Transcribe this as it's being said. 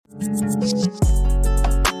All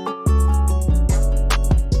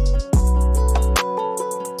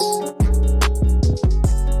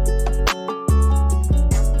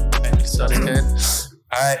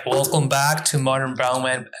right, welcome back to Modern Brown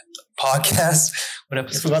Man Podcast. What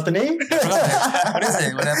episode? You forgot the name? What is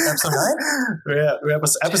it? What episode 9? We're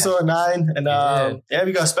episode 9, and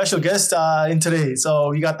we got a special guest in today.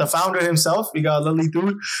 So we got the founder himself. We got Lily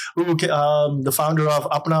Dur, the founder of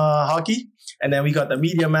Apna Hockey. And then we got the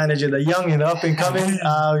media manager, the young and up and coming. We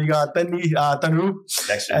got Tanru.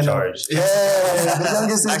 Next in charge. The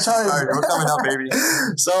youngest in charge. We're coming up, baby.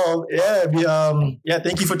 So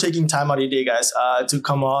thank you for taking time out of your day, guys, to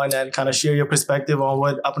come on and kind of share your perspective on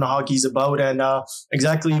what Apna Hockey is about and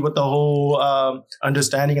exactly what the whole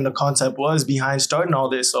understanding and the concept was behind starting all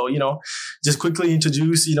this. So, just quickly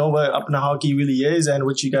introduce, what Apna Hockey really is and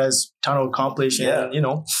what you guys trying to accomplish. And,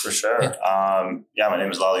 For sure. My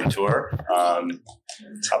name is Lally Tour. Apna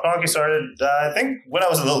Hockey started, I think, when I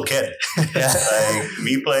was a little kid. Like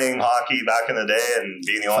me playing hockey back in the day and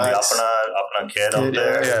being the only Apna kid out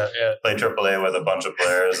there. Played AAA with a bunch of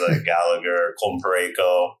players like Gallagher,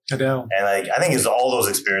 Compareko. And I think it's all those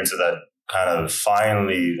experiences that kind of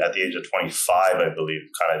finally at the age of 25, I believe,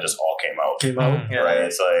 kind of just all came out. Right?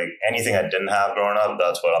 It's like anything I didn't have growing up,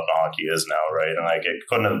 that's what Apna Hockey is now, right? And it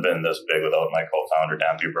couldn't have been this big without my co-founder,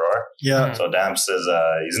 Dampy Brewer. Yeah. So Damps is,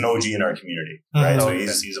 he's an OG in our community, right? So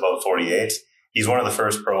he's about 48. He's one of the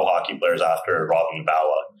first pro hockey players after Robin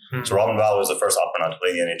Bala. So Robin Bala was the first Apna to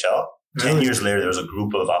play in the NHL. 10 years later, there was a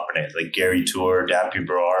group of Apna like Gary Tour, Dampy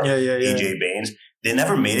Brewer, AJ Baines. They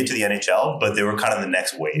never made it to the NHL, but they were kind of the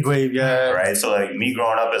next wave. Right? So me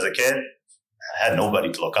growing up as a kid, I had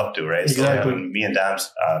nobody to look up to, right? Exactly. So when me and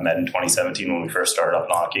Damps met in 2017 when we first started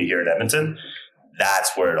Apna Hockey here at Edmonton,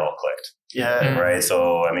 that's where it all clicked. Right?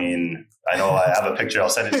 So, I know I have a picture.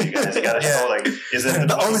 I'll send it to you guys. You got to show, is it the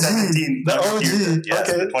 2017? The OG.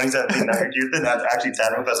 Yes, the 2017 Houston. Actually,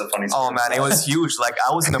 Tanrup has a funny story. Oh, man, it was huge.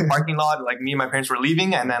 I was in a parking lot, me and my parents were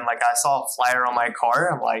leaving, and then, I saw a flyer on my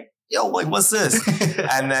car. I'm like, yo, what's this?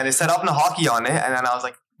 And then it said Apna Hockey on it. And then I was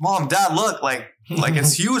like, Mom, Dad, look,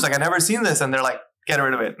 it's huge. I never seen this. And they're like, get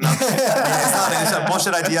rid of it. It's a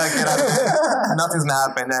bullshit idea. Get out of it. Nothing's gonna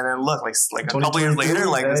happen. And then look, a couple years later,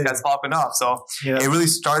 this guy's popping off. So it really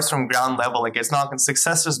starts from ground level. It's not,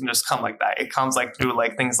 success doesn't just come like that. It comes through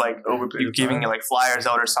things like you giving flyers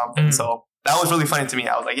out or something. So that was really funny to me.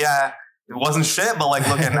 I was like, yeah. It wasn't shit, but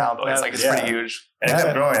look at now though. It's pretty huge. And it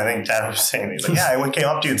kept growing. I think Tanner was saying, he's like, I came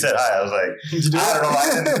up to you and said hi. I was like, I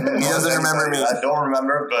don't know. He doesn't remember me. I don't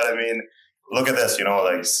remember, but look at this,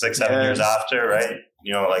 6-7 years after, right?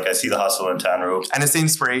 I see the hustle in Tanner. And it's the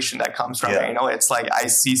inspiration that comes from it. It's I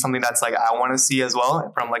see something that's I want to see as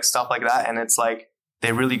well from stuff like that. And it's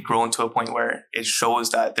they really grown to a point where it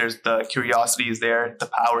shows that there's the curiosity is there, the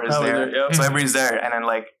power is there. So everybody's there. And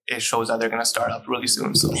then it shows that they're going to start up really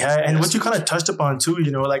soon. So and what you kind of touched upon too, I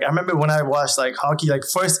remember when I watched hockey,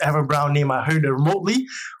 first ever Brown name I heard remotely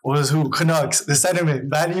was who? Canucks, the centerman,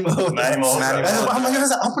 Manny Malone. I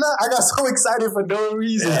got so excited for no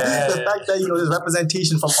reason. The fact that, there's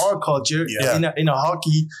representation from our culture in a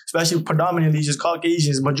hockey, especially predominantly just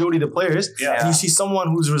Caucasians, majority of the players. And you see someone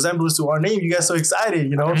who's resemblance to our name, you get so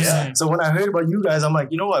excited, So when I heard about you guys, I'm like,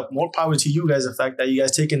 you know what? More power to you guys, the fact that you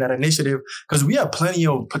guys taking that initiative, because we have plenty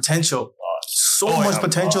of potential, much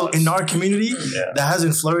potential in our community that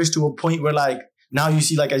hasn't flourished to a point where now you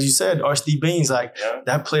see, as you said, RCD Baines,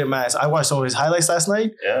 that player, man. I watched some of his highlights last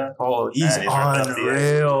night. Oh, he's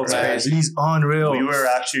unreal, man. He's unreal. We were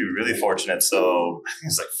actually really fortunate. So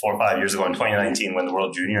it's 4 or 5 years ago in 2019 when the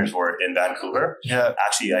World Juniors were in Vancouver.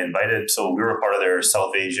 Actually, I invited, so we were part of their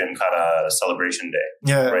South Asian kind of celebration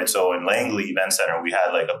day. Right. So in Langley Event Center, we had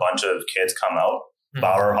a bunch of kids come out.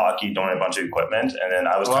 Bauer Hockey donated a bunch of equipment, and then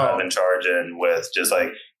I was kind of in charge and with just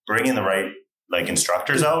bringing the right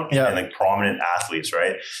instructors out and prominent athletes,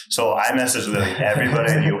 right? So I messaged with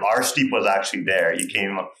everybody. I knew Arshdeep was actually there. He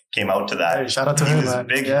came out to that. Hey, shout out to him, man.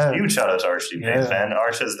 Huge shout out to Arshdeep. Man,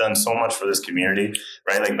 Arsh has done so much for this community,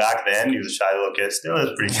 right? Back then he was a shy little kid, still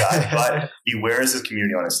is pretty shy, but he wears his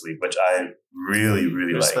community on his sleeve, which I really,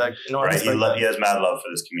 really respect. Right? He has mad love for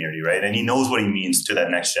this community, right? And he knows what he means to that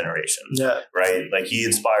next generation. Right? He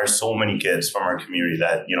inspires so many kids from our community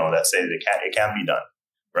that, that say it can't be done.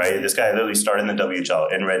 Right? This guy literally started in the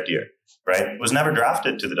WHL in Red Deer, right? Was never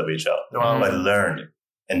drafted to the WHL, but learned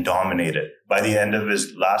and dominated. By the end of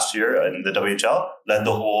his last year in the WHL, led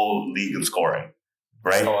the whole league in scoring,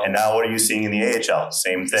 right? And now what are you seeing in the AHL?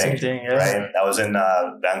 Same thing, right? I was in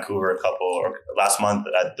Vancouver last month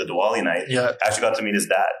at the Diwali night. I actually got to meet his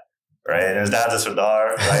dad. Right. And his dad's a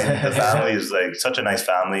Sardar, right? The family is such a nice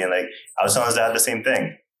family. And I was telling his dad the same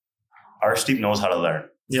thing. Arshdeep knows how to learn.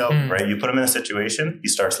 Yep. Right? You put him in a situation, he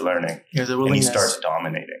starts learning. And he starts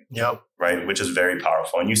dominating. Yep. Right? Which is very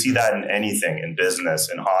powerful. And you see that in anything, in business,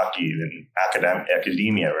 in hockey, in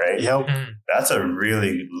academia, right? Yep. That's a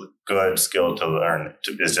really good skill to learn.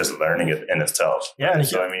 It's just learning it in itself. Yeah. And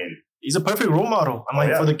so, I mean, he's a perfect role model. I'm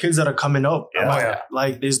like, for the kids that are coming up,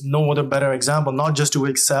 like, there's no other better example, not just to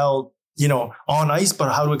excel, on ice,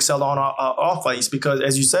 but how to excel on off ice. Because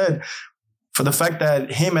as you said, for the fact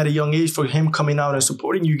that him at a young age, for him coming out and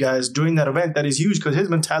supporting you guys during that event, that is huge, because his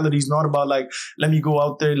mentality is not about like, let me go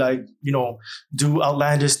out there, like, do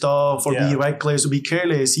outlandish stuff or be reckless or be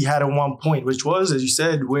careless. He had at one point, which was, as you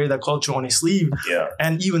said, wear that culture on his sleeve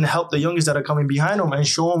and even help the youngest that are coming behind him and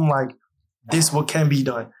show him like, this what can be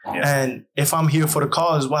done. And if I'm here for the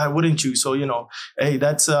cause, why wouldn't you? So, hey,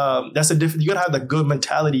 that's a different, you gotta have the good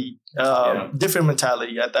mentality, different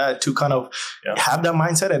mentality at that to kind of have that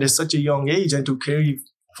mindset at such a young age and to carry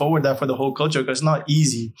forward that for the whole culture, because it's not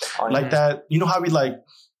easy. Like that, how we like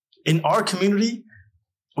in our community,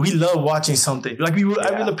 we love watching something. Like I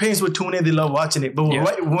mean, the parents would tune in, they love watching it. But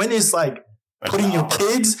when it's like putting your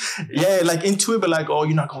kids, like into it, but like, oh,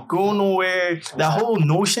 you're not gonna go nowhere. That whole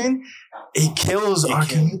notion, it kills our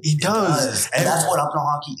community. It does. And that's what Apna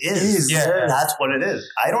hockey is. That's what it is.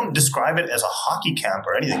 I don't describe it as a hockey camp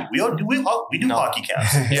or anything. We do hockey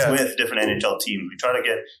camps with different NHL teams. We try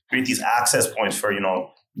to create these access points for,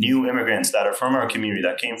 new immigrants that are from our community,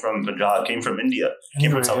 that came from Punjab, came from India,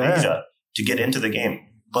 came from South Asia to get into the game.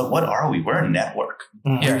 But what are we? We're a network.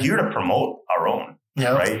 We're here to promote our own.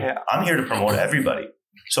 Right? Yeah. I'm here to promote everybody.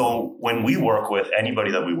 So when we work with anybody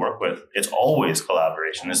that we work with, it's always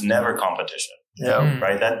collaboration. It's never competition.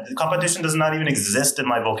 Right? That the competition does not even exist in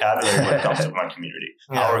my vocabulary when it comes to my community,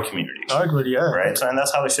 our community. Right? So, and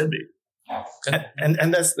that's how it should be.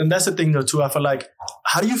 And that's the thing though too. I feel like,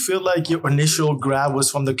 how do you feel like your initial grab was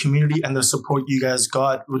from the community and the support you guys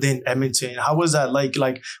got within Edmonton? How was that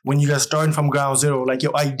like when you guys started from ground zero, like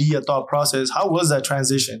your idea, thought process? How was that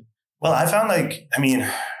transition? Well, I found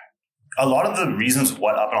a lot of the reasons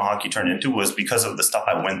what Apna hockey turned into was because of the stuff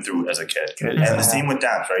I went through as a kid. And the same with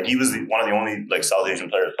Dance, right? He was one of the only like South Asian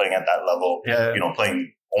players playing at that level,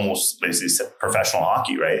 playing almost basically professional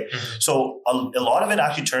hockey, right? So a lot of it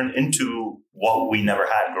actually turned into what we never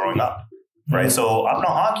had growing up, right? So Apna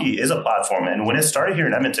hockey is a platform. And when it started here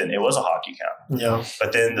in Edmonton, it was a hockey camp.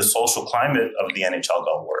 But then the social climate of the NHL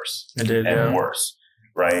got worse and worse,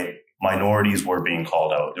 right? Minorities were being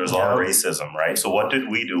called out. There was a lot of racism, right? So what did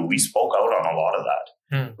we do? We spoke out on a lot of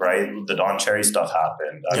that, right? The Don Cherry stuff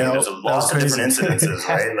happened. I mean, there's lots of different incidences,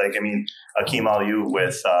 right? Like, I mean, Akeem Aliu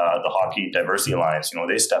with the Hockey Diversity Alliance,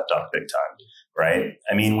 they stepped up big time, right?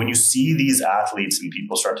 I mean, when you see these athletes and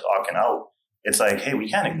people start talking out, it's like, hey, we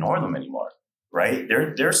can't ignore them anymore, right?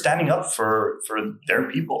 They're standing up for their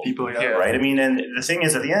people, right? I mean, and the thing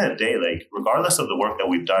is, at the end of the day, like, regardless of the work that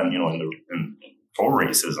we've done, for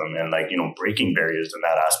racism and breaking barriers in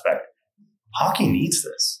that aspect, hockey needs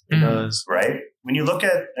this. It does. Right? When you look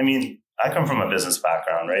at, I come from a business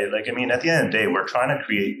background, right? Like, at the end of the day, we're trying to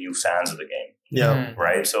create new fans of the game.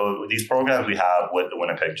 Right? So these programs we have with the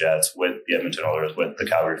Winnipeg Jets, with the Edmonton Oilers, with the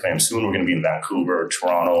Calgary Flames, soon we're going to be in Vancouver,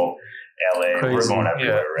 Toronto, LA, we're going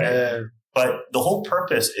everywhere, right? But the whole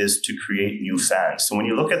purpose is to create new fans. So when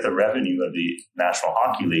you look at the revenue of the National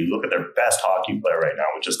Hockey League, look at their best hockey player right now,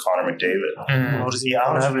 which is Connor McDavid. How much did he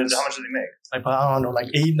make? Like, I don't know, like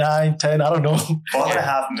 8, 9, 10, I don't know.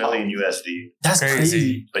 $12.5 million USD. That's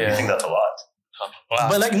crazy. But you think that's a lot? Wow.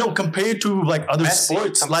 But no, compared to like other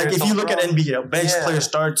sports, like if you look at NBA, a bench player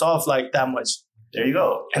starts off like that much. There you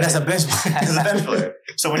go. And that's a bench player. That's a bench player.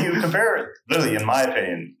 So when you compare, literally, in my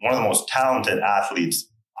opinion, one of the most talented athletes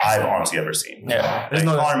I've honestly ever seen. There's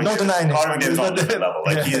no denying it. Connor McDavid's on a different level.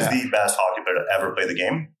 Like, he is the best hockey player to ever play the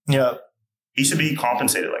game. He should be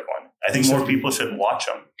compensated like one. I think more people should watch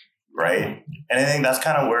him, right? And I think that's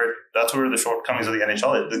where the shortcomings of the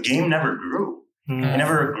NHL is. The game never grew. It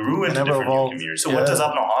never grew into different communities. So what does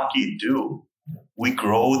Apna hockey do? We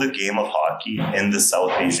grow the game of hockey in the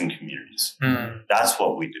South Asian communities. That's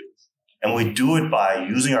what we do. And we do it by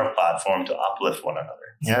using our platform to uplift one another.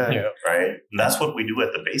 Right? And that's what we do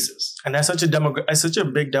at the basis. And that's such a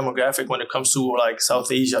big demographic when it comes to like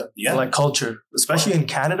South Asia, like culture, especially in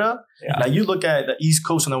Canada. Like, you look at the East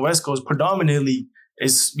Coast and the West Coast, predominantly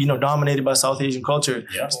is, dominated by South Asian culture.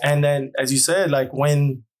 And then, as you said, like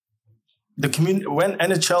when when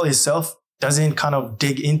NHL itself doesn't kind of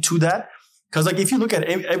dig into that, because like if you look at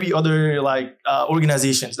every other like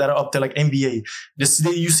organizations that are up there, like NBA,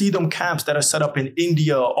 you see them camps that are set up in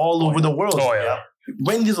India, all over the world.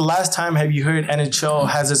 When is the last time have you heard NHL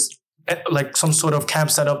has like some sort of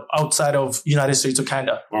camp set up outside of United States or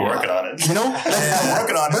Canada. We're working on it. You know? We're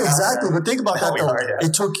working on it. But exactly. But think about that though.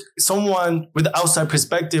 It took someone with the outside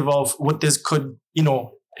perspective of what this could, you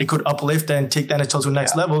know, it could uplift and take the NHL to the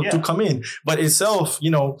next level to come in. But itself,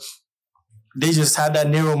 you know, they just had that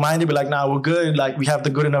narrow minded, be like, nah, we're good. Like, we have the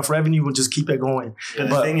good enough revenue. We'll just keep it going. But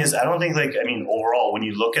the thing is, I don't think overall, when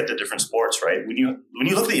you look at the different sports, right? When you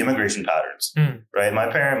look at the immigration patterns, right?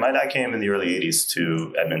 My dad came in the early 80s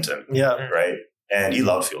to Edmonton. Yeah. Right. And he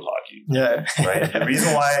loved field hockey. Yeah. Right. The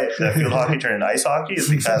reason why the field hockey turned into ice hockey is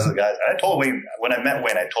because the guys, I told Wayne, when I met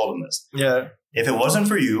Wayne, I told him this. Yeah. If it wasn't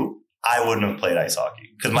for you, I wouldn't have played ice hockey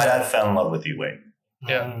because my dad fell in love with you, Wayne.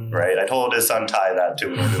 Yeah. Right. I told his son Ty that too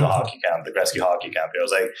when we were doing the hockey camp, the Gretzky hockey camp. I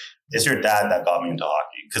was like, it's your dad that got me into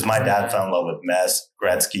hockey because my dad fell in love with Mess,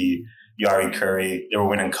 Gretzky, Yari Curry. They were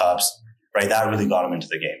winning cups. Right. That really got him into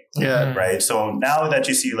the game. Yeah. Right. So now that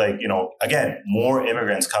you see, like, you know, again, more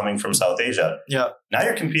immigrants coming from South Asia. Yeah. Now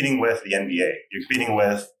you're competing with the NBA. You're competing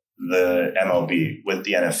with the MLB, with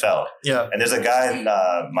the NFL. Yeah. And there's a guy in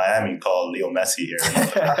Miami called Leo Messi here.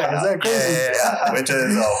 Is that crazy? Yeah, which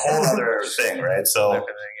is a whole other thing, right? So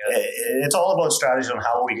it's all about strategy on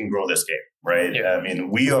how we can grow this game, right? Yeah. I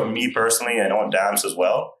mean, me personally, I know Dams as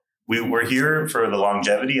well, we're here for the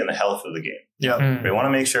longevity and the health of the game. Yeah. We want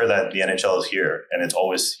to make sure that the NHL is here and it's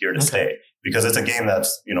always here to stay because it's a game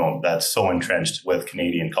that's, you know, that's so entrenched with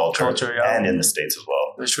Canadian culture and in the States as well.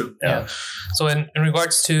 That's true. Yeah. So in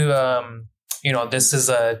regards to, you know, this is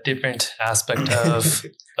a different aspect of,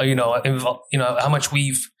 you know, how much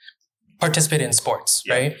we've participated in sports,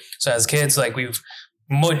 right? So as kids, like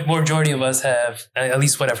majority of us have, at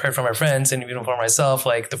least what I've heard from our friends and even for myself,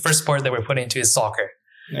 like the first sport that we're put into is soccer,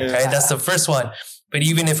 right? That's the first one. But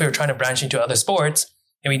even if we're trying to branch into other sports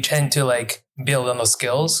and we tend to like build on those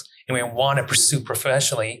skills and we want to pursue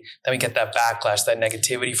professionally, then we get that backlash, that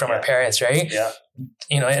negativity from our parents, right? Yeah.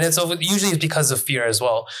 You know, and it's usually because of fear as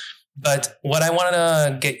well. But what I want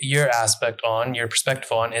to get your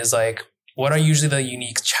perspective on is like, what are usually the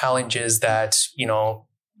unique challenges that, you know,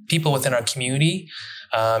 people within our community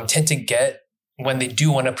tend to get when they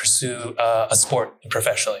do want to pursue a sport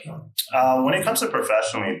professionally? When it comes to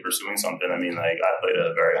professionally pursuing something, I mean, like I played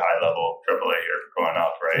at a very high level AAA here growing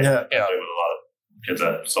up, right? Yeah. I played with a lot of kids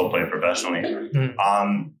that still play professionally.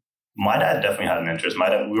 Mm-hmm. My dad definitely had an interest.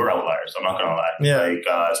 We were outliers. I'm not going to lie. Yeah.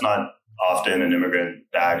 Like, it's not often an immigrant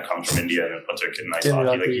dad comes from India and puts their kid in ice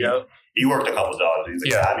hockey. Like he worked a couple jobs.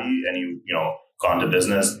 He's a cabbie and he, you know, gone to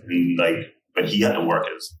business and like, but he had to work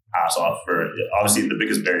his ass off for, obviously the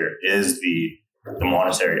biggest barrier is the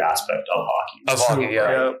monetary aspect of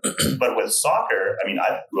hockey. But with soccer, I mean,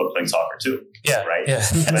 I grew up playing soccer too. Yeah. Right. Yeah.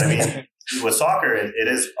 But I mean, with soccer, it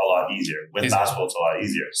is a lot easier. With basketball, it's a lot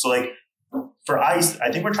easier. So like for ice,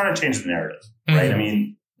 I think we're trying to change the narrative, right? I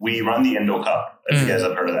mean, we run the Indo Cup. If you guys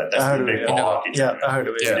have heard of that. That's the big ball hockey tournament. Yeah, I heard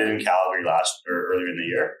of it. We did in Calgary earlier in the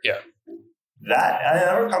year. Yeah. That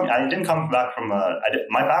I didn't come back from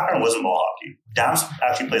my background wasn't ball hockey. Dams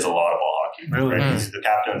actually plays a lot of ball hockey. Really? Right? He's the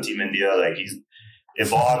captain of Team India. Like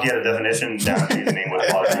if ball hockey had a definition, Dams' name would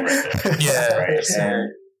have popped right there. Yeah. Right.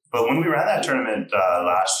 But when we ran that tournament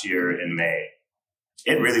last year in May,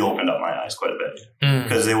 it really opened up my eyes quite a bit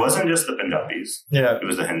because it wasn't just the Punjabis. Yeah. It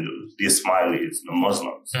was the Hindus, the Ismailis, the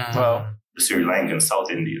Muslims, wow, the Sri Lankans, South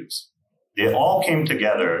Indians. They all came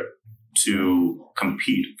together to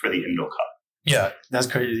compete for the Indo Cup. Yeah, that's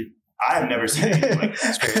crazy. I've never seen anything like that.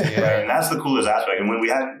 That's crazy, yeah. Right? And that's the coolest aspect. And when we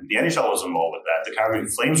had the NHL was involved with that, the Calgary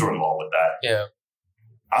Flames were involved with that. Yeah.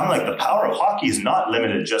 I'm like, the power of hockey is not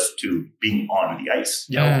limited just to being on the ice.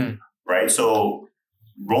 Yeah. Right. So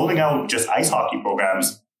rolling out just ice hockey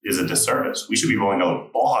programs is a disservice. We should be rolling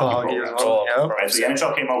out ball hockey programs. Right. So the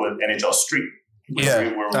NHL came out with NHL Street.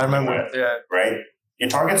 Yeah. I remember. Yeah. Right.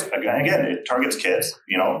 It targets kids,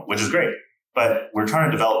 you know, which is great. But we're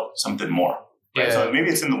trying to develop something more. Right? Yeah. So maybe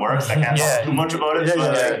it's in the works. I can't talk too much about it,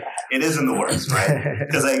 but like, it is in the works, right?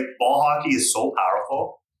 Because like ball hockey is so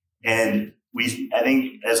powerful, and I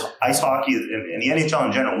think as ice hockey and the NHL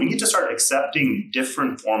in general, we need to start accepting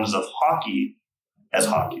different forms of hockey as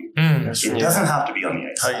hockey. It doesn't have to be on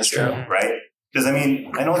the ice, right? Because I mean,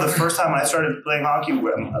 I know the first time I started playing hockey, like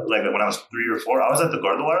when I was 3 or 4, I was at the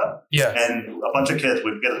Gurdwara, and a bunch of kids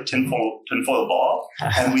would get a tinfoil ball,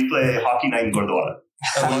 and we'd play hockey night in Gurdwara.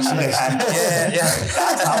 That's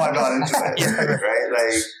how I got into it, right?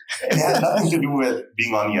 Like, it had nothing to do with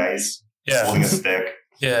being on the ice, holding a stick,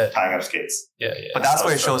 tying up skates. But that's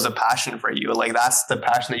where it shows the passion for you. Like, that's the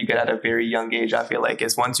passion that you get at a very young age, I feel like,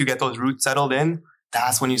 is once you get those roots settled in,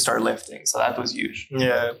 that's when you start lifting. So that was huge.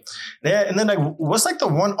 Yeah. And then like, what's like the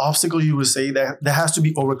one obstacle you would say that has to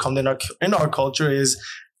be overcome in our culture is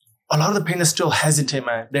a lot of the parents still hesitant,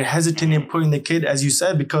 man. They're hesitant in putting the kid, as you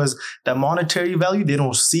said, because that monetary value, they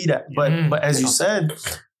don't see that. But as you said,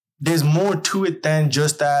 there's more to it than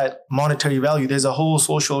just that monetary value. There's a whole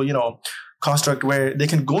social, construct where they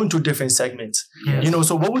can go into different segments. Yes.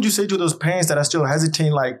 So what would you say to those parents that are still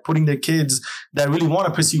hesitant, like putting their kids that really want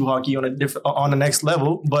to pursue hockey on the next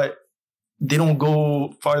level, but they don't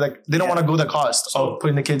go far, like they don't want to go the cost of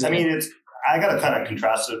putting the kids in? I got to kind of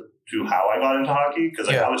contrast it to how I got into hockey, because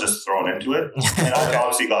I was just thrown into it and I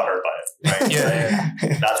obviously got hurt by it.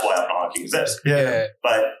 Right? That's why Apna hockey exists.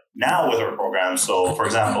 But now with our program, so for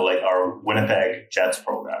example, like our Winnipeg Jets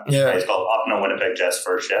program, right? It's called Apna Winnipeg Jets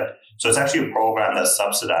First Shift. So it's actually a program that's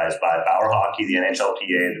subsidized by Bauer Hockey, the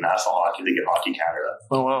NHLPA, the National Hockey League, and Hockey Canada.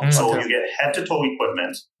 Oh, wow. So you get head-to-toe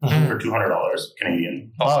equipment for $200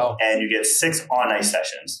 Canadian. Oh, wow. And you get 6 on-ice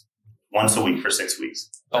sessions once a week for 6 weeks.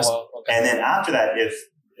 Oh, wow. Okay. And then after that,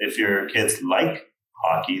 if your kids like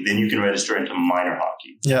hockey, then you can register into minor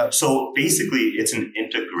hockey. Yeah. So basically, it's an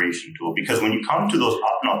integration tool, because when you come to those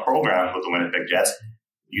Apna programs with the Winnipeg Jets,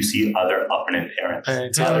 you see other Apna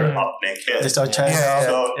parents, other Apna kids. They start chatting.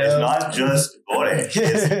 So it's not just Bore,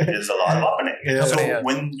 it's a lot of Apna. So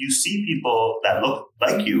when you see people that look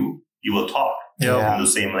like you will talk in the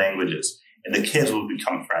same languages. And the kids will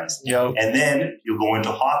become friends. And then you'll go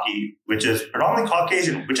into hockey, which is predominantly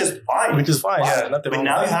Caucasian, which is fine. But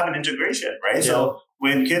now you have an integration, right? So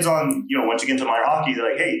when kids once you get into minor hockey, they're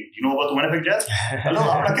like, hey, do you know about the Winnipeg Jets? A little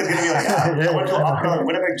Apna kid's going to be like, I went to Apna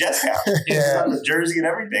Winnipeg Jets camp. He's got the jersey and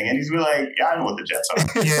everything. And he's going to be like, I know what the Jets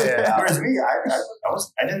are. Whereas me,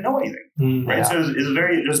 I didn't know anything, right? So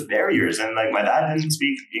there's barriers. And like my dad didn't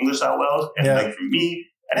speak English that well. And like for me,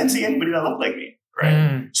 I didn't see anybody that looked like me.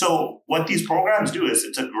 Right. So what these programs do is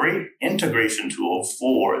it's a great integration tool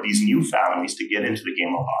for these new families to get into the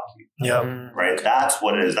game of hockey. Right. That's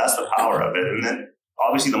what it is. That's the power of it. And then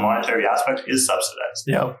obviously the monetary aspect is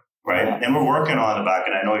subsidized. Right. And we're working on the back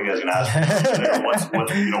end. I know you guys are going to ask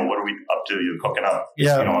what are we up to cooking up,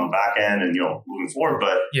 on the back end and, moving forward.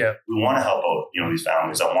 But we want to help out, these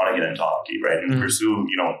families that want to get into hockey, right. And pursue,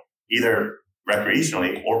 either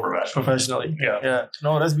recreationally or professionally.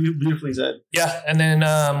 No, that's beautifully said. And then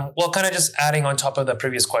kind of just adding on top of the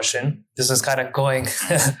previous question, this is kind of going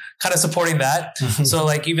kind of supporting that. So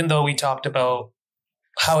like, even though we talked about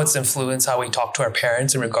how it's influenced how we talk to our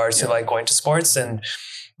parents in regards to like going to sports and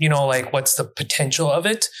like what's the potential of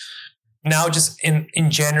it now, just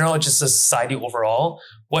in general, just the society overall,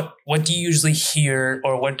 what do you usually hear,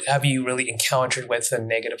 or what have you really encountered with the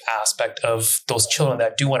negative aspect of those children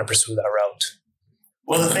that do want to pursue that route?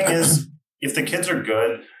 Well, the thing is, if the kids are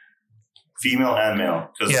good, female and male,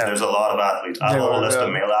 because there's a lot of athletes. I have a whole list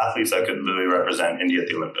of male athletes that could literally represent India at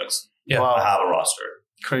the Olympics. I have a roster.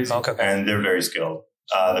 Crazy. Okay. And they're very skilled.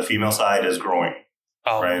 The female side is growing.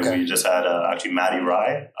 Right. Okay. We just had actually Maddie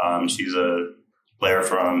Rye. She's a player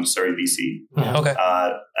from Surrey, BC.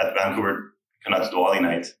 At Vancouver Canucks Diwali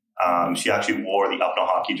night. She actually wore the Apna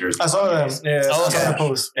hockey jersey. I saw that. I saw the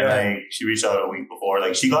post. And she reached out a week before.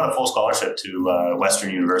 Like, she got a full scholarship to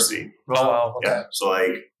Western University. Oh, wow. Okay. Yeah. So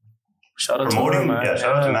like, shout out promoting, to her,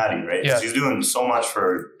 shout out to Maddie, right? Yeah. She's doing so much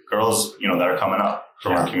for girls, that are coming up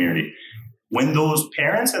from our community. When those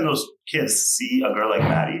parents and those kids see a girl like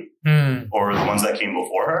Maddie, or the ones that came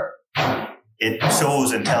before her, it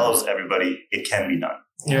shows and tells everybody it can be done.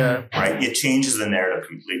 Yeah. Right? It changes the narrative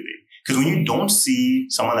completely. Because when you don't see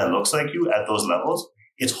someone that looks like you at those levels,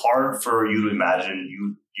 it's hard for you to imagine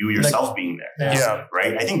you yourself being there. Yeah.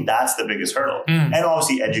 Right? I think that's the biggest hurdle. And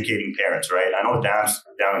obviously educating parents, right? I know Dan's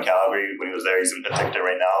down in Calgary when he was there. He's in Penticton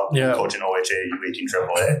right now, coaching OHA, U18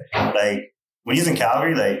 AAA. Like, when he's in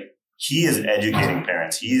Calgary, like, he is educating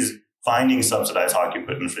parents. He's finding subsidized hockey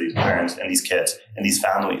equipment for these parents and these kids and these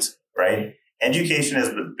families, right? Education is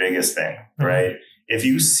the biggest thing, right? If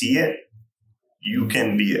you see it, you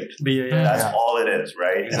can be it. That's all it is,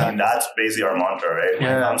 right? Exactly. And that's basically our mantra, right?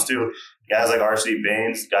 When it comes to guys like R.C.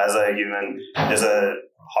 Baines, guys like there's a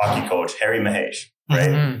hockey coach, Harry Mahesh,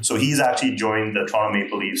 right? So he's actually joined the Toronto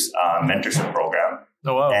Maple Leafs mentorship program.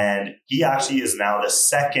 Oh, wow. And he actually is now the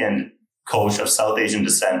second coach of South Asian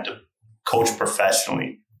descent to coach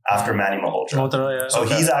professionally after Manny Malhotra. So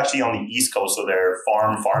he's actually on the East Coast of their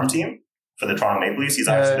farm team for the Toronto Maple Leafs. He's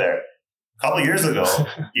actually there. A couple of years ago,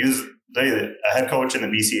 he was a head coach in the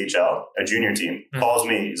BCHL, a junior team, calls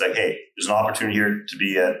me. He's like, hey, there's an opportunity here to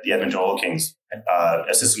be at the Edmonton Oil Kings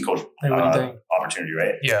assistant coach opportunity,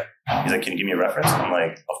 right? Yeah. He's like, can you give me a reference? I'm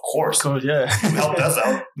like, of course. Cool, You helped us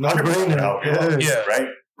out. Not brainer. Help you out, right?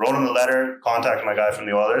 Wrote him the letter, contacted my guy from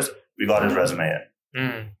the Oilers. We got his resume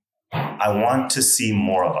in. I want to see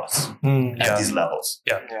more of us at these levels.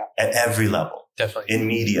 Yeah. At every level. Definitely. In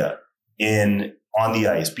media, on the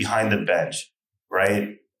ice, behind the bench,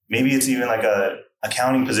 right? Maybe it's even like a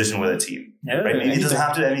accounting position with a team. Yeah, right? Maybe it doesn't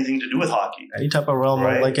have to have anything to do with hockey. Any type of realm,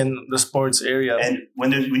 right? like in the sports area. And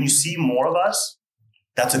when you see more of us,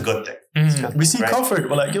 that's a good thing. Mm-hmm. We see comfort.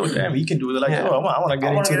 We're like, yo, damn, he can do it. Like, yo, I want to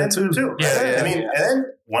get into that too. Yeah. I mean, and then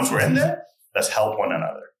once we're in there, let's help one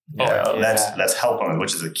another. Let's help them,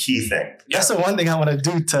 which is a key thing. That's the one thing I want to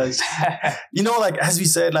do, Touch. Like as we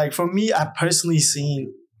said, like for me, I personally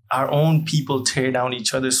seen our own people tear down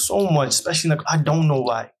each other so much, especially like I don't know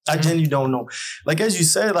why. I genuinely don't know. Like as you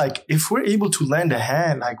said, like if we're able to lend a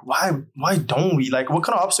hand, like why don't we? Like what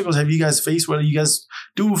kind of obstacles have you guys faced where you guys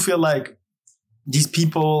do feel like these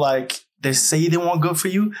people like they say they want good for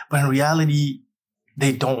you, but in reality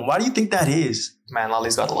they don't? Why do you think that is? Man,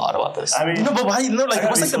 Lolly's got a lot about this. I mean, but why? No, like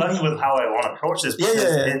what's like selective with how I want to approach this?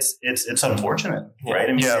 Because it's unfortunate, right?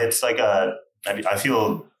 I mean, it's like I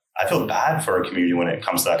feel bad for our community when it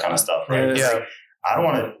comes to that kind of stuff, right? Yeah. Like, I don't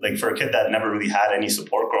want to, like, for a kid that never really had any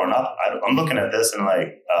support growing up, I'm looking at this and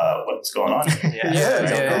like, what's going on?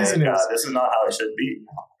 This is not how it should be,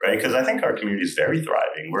 right? Because I think our community is very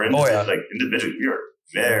thriving. We're individually, we are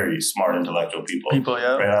very smart, intellectual people.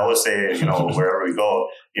 Right? I always say, wherever we go,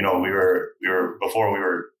 we were before we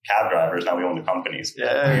were cab drivers. Now we own the companies. We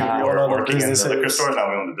were working in the liquor stores. Now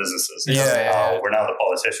we own the businesses. We're now the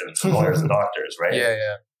politicians, the lawyers, the doctors, right?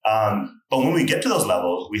 But when we get to those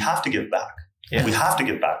levels, we have to give back. We have to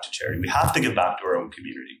give back to charity. We have to give back to our own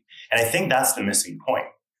community. And I think that's the missing point,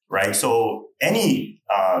 right? So any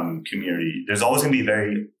community, there's always going to be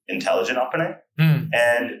very intelligent up in it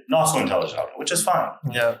and not so intelligent up in it, which is fine.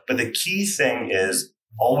 Yeah. But the key thing is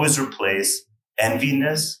always replace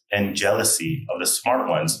enviness and jealousy of the smart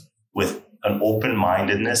ones with an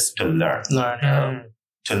open-mindedness to learn.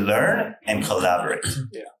 To learn and collaborate.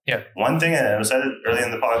 One thing, and I said it earlier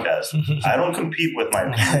in the podcast, I don't compete with my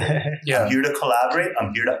community. I'm here to collaborate.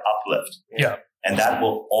 I'm here to uplift. And that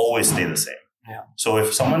will always stay the same. So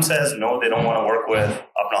if someone says, no, they don't want to work with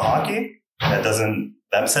Apna Hockey,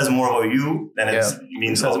 that says more about you than it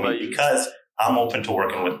means about me, because I'm open to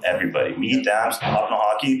working with everybody. Me, Dams, Apna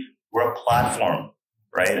Hockey, we're a platform,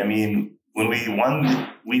 right? I mean, when we won,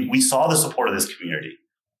 we saw the support of this community.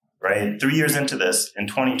 Right, 3 years into this, in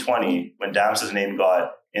 2020, when Dams's name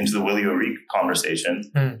got into the Willie O'Ree conversation,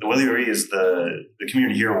 the Willie O'Ree is the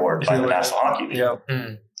Community Hero Award by the National Hockey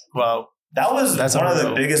League. Wow, that was one of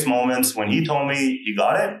the biggest moments when he told me he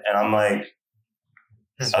got it, and I'm like,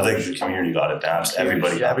 I was like, the community got it, Dams.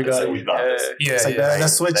 Everybody got this. Like, we got this. It's like that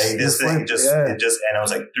switch. Like, this thing and I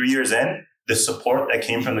was like, 3 years in, the support that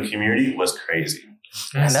came from the community was crazy.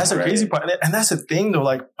 And that's the crazy part. And that's the thing though,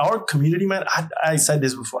 like our community, man, I said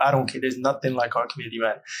this before, I don't care. There's nothing like our community,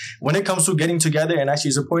 man. When it comes to getting together and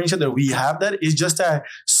actually supporting each other, we have that. It's just that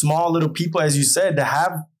small little people, as you said, that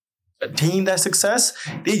have attained that success,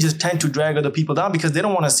 they just tend to drag other people down because they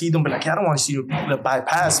don't want to see them, but like, I don't want to see you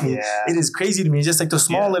bypass me. It is crazy to me. It's just like the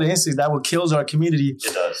small little instance that will kills our community.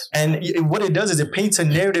 It does. And what it does is it paints a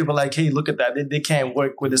narrative of like, hey, look at that. They can't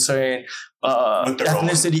work with a certain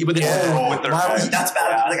ethnicity. With that's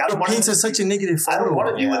bad. Like, I don't want paints such a negative photo. I don't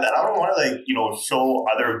want to deal with that. I don't want to show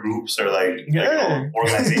other groups or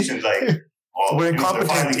organizations like, we're in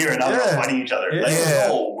competition finally here and now we're fighting each other.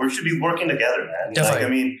 No, we should be working together, man. Definitely. Like, I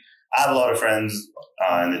mean, I have a lot of friends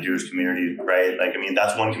in the Jewish community, right? Like, I mean,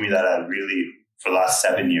 that's one community that I really, for the last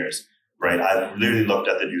 7 years, right? I've literally looked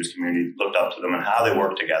at the Jewish community, looked up to them and how they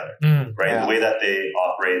work together, right? The way that they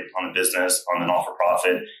operate on a business, on the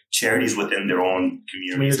not-for-profit, charities within their own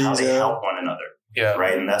communities, how they help one another.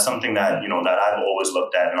 Right. And that's something that, that I've always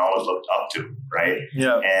looked at and always looked up to. Right.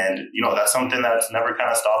 And, that's something that's never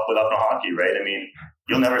kind of stopped with Apna Hockey. Right. I mean,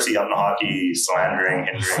 you'll never see Apna Hockey slandering,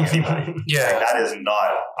 hindering anybody. Like, that is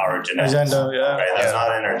not our genetics. Right. That's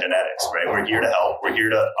not in our genetics. Right. We're here to help. We're here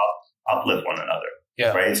to uplift one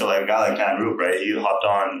another. Right. So like a guy like Can right? He hopped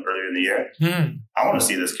on earlier in the year. I want to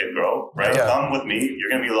see this kid grow. Right. Come with me. You're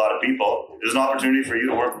going to meet a lot of people. There's an opportunity for you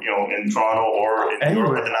to work, in Toronto or in New York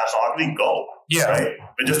with the National Hockey League. Go. Right.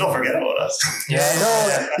 But just don't forget about us.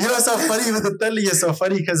 It's so funny with the Telly. It's so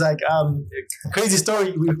funny because crazy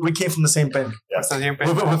story. We came from the same pen.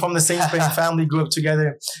 We're from the same pen family. Grew up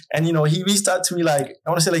together, and he reached out to me like I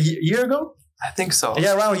want to say like a year ago. I think so.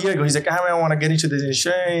 Yeah, around a year ago. He's like, I want to get into this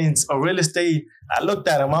insurance or real estate. I looked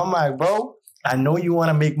at him. I'm like, bro, I know you want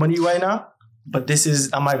to make money right now, but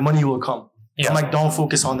I'm like, money will come. I'm like, don't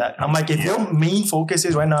focus on that. I'm like, if your main focus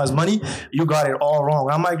is right now is money, you got it all wrong.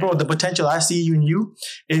 I'm like, bro, the potential I see in you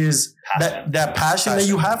is that passion that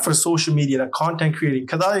you have for social media, that content creating.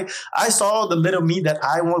 Because I saw the little me that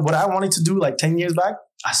what I wanted to do like 10 years back,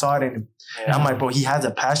 I saw it in him. Yeah. And I'm like, bro, he has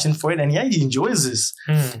a passion for it, and he enjoys this.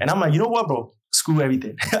 And I'm like, you know what, bro? Screw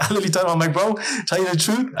everything. I literally told him, I'm like, bro, tell you the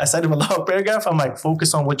truth. I sent him a long paragraph. I'm like,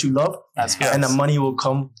 focus on what you love, and the money will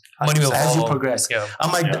come as you progress. Yeah.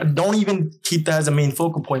 I'm like, don't even keep that as a main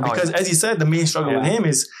focal point, because as you said, the main struggle with him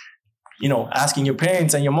is, asking your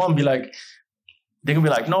parents and your mom, be like, they're going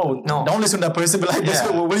to be like, no, don't listen to that person. Be like,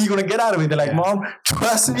 what are you going to get out of it? They're like, Mom,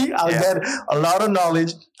 trust me, I'll get a lot of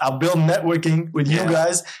knowledge. I'll build networking with you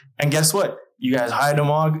guys. And guess what? You guys hired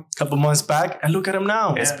him on a couple months back, and look at him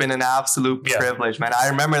now. It's been an absolute privilege, man. I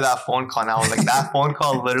remember that phone call, and I was like, that phone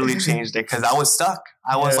call literally changed it, because I was stuck.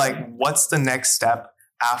 I was like, what's the next step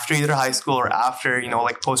after either high school or after,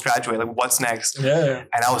 post-graduate? Like, what's next? Yeah.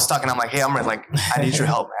 And I was stuck, and I'm like, hey, I'm like, I need your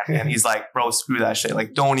help, man. And he's like, bro, screw that shit.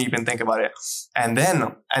 Like, don't even think about it. And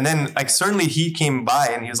then like, certainly he came by,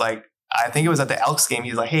 and he was like, I think it was at the Elks game.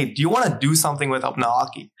 He's like, hey, do you want to do something with Apna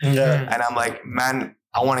hockey? Yeah. And I'm like, man,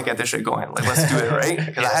 I want to get this shit going. Like, let's do it, right?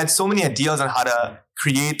 Because I had so many ideas on how to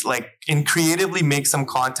creatively make some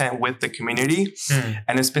content with the community.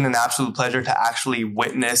 And it's been an absolute pleasure to actually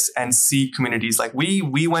witness and see communities. Like,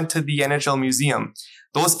 we went to the NHL museum.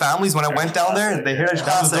 Those families, when I went down there, the Heritage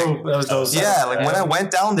Classic. When I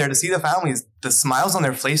went down there to see the families, the smiles on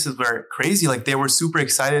their faces were crazy. Like, they were super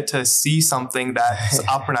excited to see something that's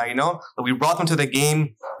Apna, Like, we brought them to the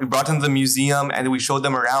game, we brought them to the museum, and we showed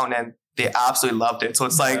them around, and they absolutely loved it. So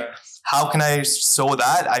it's like, how can I show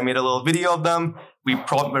that? I made a little video of them. We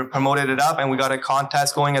promoted it up, and we got a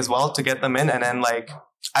contest going as well to get them in. And then, like,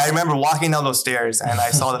 I remember walking down those stairs, and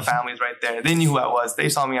I saw the families right there. They knew who I was. They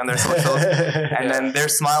saw me on their socials, and then their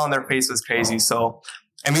smile on their face was crazy. So,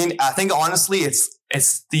 I mean, I think honestly, it's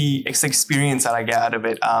the experience that I get out of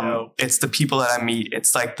it. It's the people that I meet.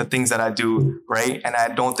 It's like the things that I do, right? And I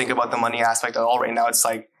don't think about the money aspect at all right now. It's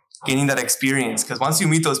like gaining that experience, because once you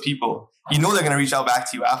meet those people, they're going to reach out back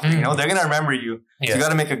to you after. They're going to remember you. You got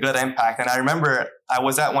to make a good impact. And I remember I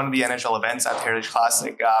was at one of the NHL events at the Heritage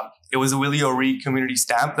Classic. It was a Willie O'Ree community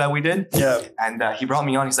stamp that we did. Yeah. And he brought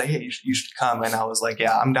me on. He's like, hey, you should come. And I was like,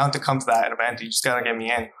 yeah, I'm down to come to that event. You just got to get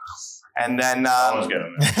me in. And then he's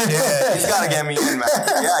got to get me in, man.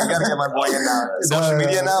 Yeah, you got to get my boy in now. Social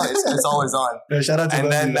media now, it's always on. Yeah, shout out to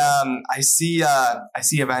and then I see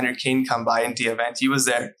Evander Kane come by into the event. He was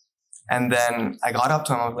there. And then I got up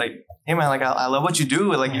to him. I was like, hey, man, like, I love what you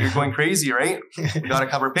do. Like, you're going crazy, right? We got to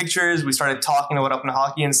cover pictures. We started talking about Apna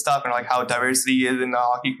hockey and stuff, and like how diversity is in the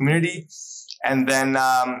hockey community. And then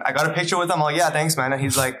I got a picture with him. I'm like, yeah, thanks, man. And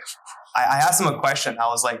he's like, I asked him a question. I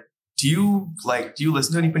was like, do you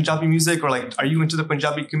listen to any Punjabi music, or like, are you into the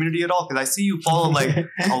Punjabi community at all? Because I see you follow like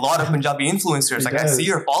a lot of Punjabi influencers. Like, I see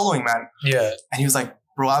your following, man. Yeah. And he was like,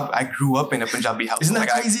 bro, I grew up in a Punjabi house. Isn't that like,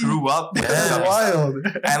 crazy? I grew up with Punjabi wild.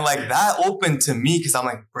 And like, that opened to me, because I'm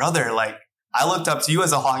like, brother, like, I looked up to you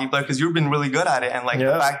as a hockey player because you've been really good at it. And like,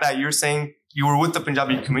 the fact that you're saying you were with the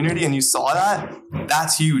Punjabi community and you saw that,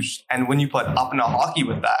 that's huge. And when you put Apna hockey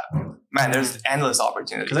with that, man, there's endless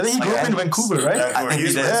opportunities. Because I think he grew up in Vancouver, right? I think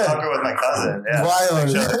he did. Soccer with my cousin. Yeah. Wild.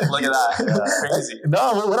 Look at that. Crazy.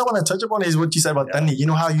 No, what I want to touch upon is what you said about Tanni. You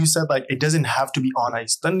know how you said, like, it doesn't have to be on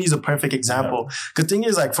ice. Tanni is a perfect example. Because the thing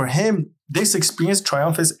is, like, for him, this experience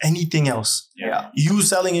triumphs anything else. Yeah. You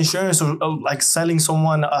selling insurance, or like selling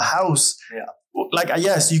someone a house. Yeah. Like,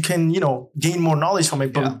 yes, you can, gain more knowledge from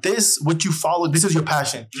it, but what you follow, this is your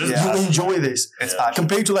passion. You enjoy this. It's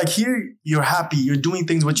compared to like here, you're happy, you're doing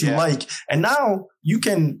things what you like. And now you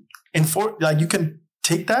can you can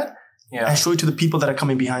take that and show it to the people that are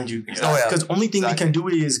coming behind you. Because only thing we can do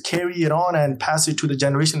is carry it on and pass it to the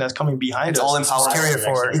generation that's coming behind us. It's all empowered. Carry it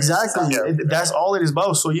forward. Exactly. That's all it is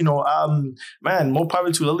about. So, man, more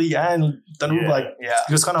power to Lily and Tanu,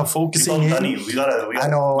 just kind of focusing in. We gotta. I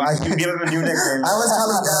know. I give him a new nickname. I was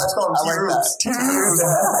telling you, I like that.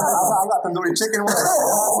 I got tandoori chicken one. I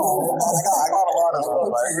got a lot of stuff.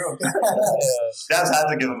 Dad's had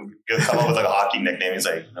to come up with like a hockey nickname. He's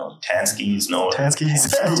like, Tanskis,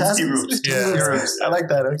 Tanskis. Yeah, I like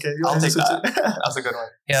that. Okay, I'll take that. That's a good one.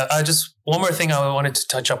 Yeah, just one more thing I wanted to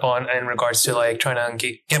touch up on in regards to like trying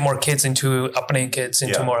to get more kids into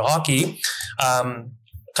more hockey.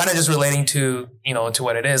 Kind of just relating to to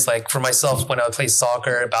what it is. Like for myself, when I would play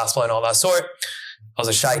soccer, basketball, and all that sort, I was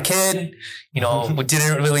a shy kid. We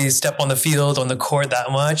didn't really step on the court that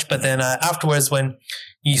much. But then afterwards, when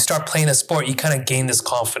you start playing a sport, you kind of gain this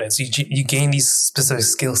confidence. You gain these specific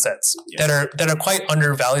skill sets that are quite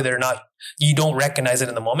undervalued. They're not you don't recognize it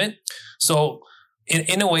in the moment. So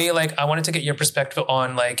in a way, like I wanted to get your perspective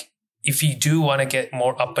on like, if you do want to get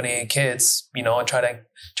more Apna kids, you know, and try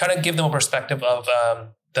to give them a perspective of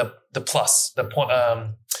the plus, the point,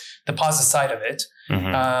 the positive side of it,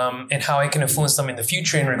 and how it can influence them in the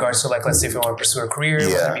future in regards to like, let's say if you want to pursue a career,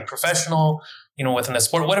 whether it be professional, you know, within the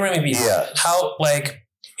sport, whatever it may be. Yeah. How like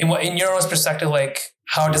in your own perspective, like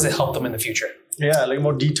how does it help them in the future? Yeah, like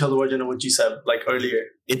more detailed version of what you said like earlier.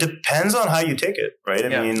 It depends on how you take it, right?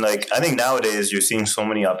 I mean, like, I think nowadays you're seeing so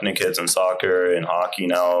many Apna kids in soccer and hockey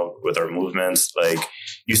now with our movements. Like,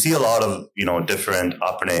 you see a lot of, you know, different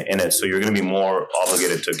Apna in it. So you're going to be more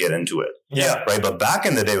obligated to get into it. Yeah. Right. But back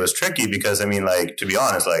in the day it was tricky because, I mean, like, to be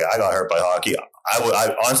honest, like, I got hurt by hockey.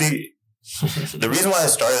 I honestly... the reason why I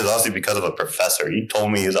started is obviously because of a professor. He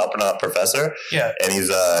told me he was up and up professor. Yeah. And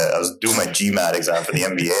I was doing my GMAT exam for the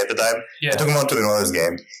MBA at the time. Yeah. I took him out to the Oilers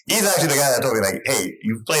game. He's actually the guy that told me, like, hey,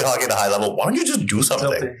 you played hockey at a high level. Why don't you just do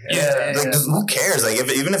something? Yeah. Like, just, who cares? Like,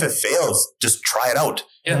 even if it fails, just try it out.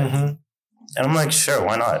 Yeah. Mm-hmm. And I'm like, sure,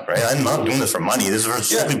 why not? Right? I'm not doing this for money. This is for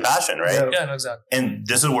strictly passion, right? Yeah, no, exactly. And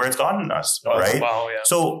this is where it's gotten us, right? Wow, yeah.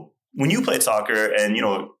 So when you played soccer and, you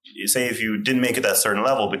know, say if you didn't make it that certain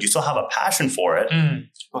level, but you still have a passion for it,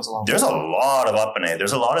 there's a lot of Apna.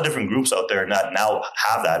 There's a lot of different groups out there that now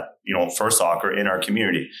have that, you know, for soccer in our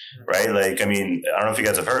community, right? Like, I mean, I don't know if you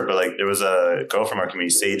guys have heard, but like there was a girl from our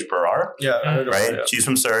community, Sage Barar, right? She's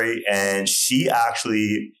from Surrey, and she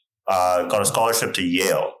actually got a scholarship to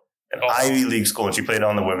Yale, an Ivy League school, and she played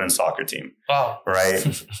on the women's soccer team. Wow. Right?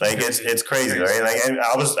 Like it's crazy, right? Like, and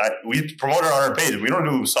we promote it on our page. We don't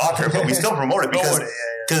do soccer, but we still promote it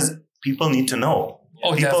because people need to know.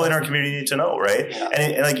 People in our community need to know, right? Yeah.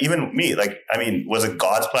 And like even me, like, I mean, was it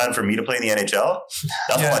God's plan for me to play in the NHL?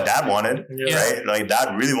 That's what my dad wanted, right? Like,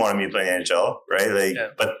 dad really wanted me to play in the NHL, right?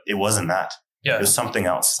 Like, but it wasn't that. Yeah. It was something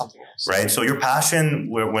else. Right? So your passion,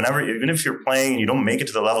 whenever, even if you're playing and you don't make it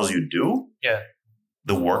to the levels you do,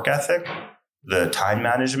 the work ethic, the time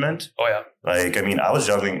management. Like, I mean, I was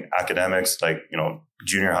juggling academics, like, you know,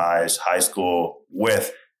 junior highs, high school,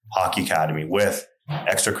 with hockey academy, with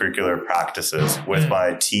extracurricular practices, with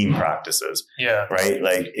my team practices. Right?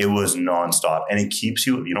 Like, it was nonstop. And it keeps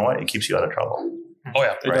you, you know what? It keeps you out of trouble.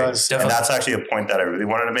 It does. And that's actually a point that I really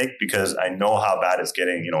wanted to make, because I know how bad it's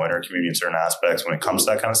getting, you know, in our community in certain aspects when it comes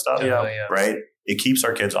to that kind of stuff. Right? It keeps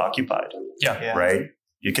our kids occupied. Right?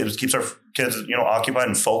 It keeps our kids, you know, occupied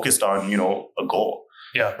and focused on, you know, a goal.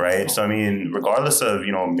 Right? So, I mean, regardless of,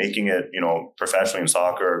 you know, making it, you know, professionally in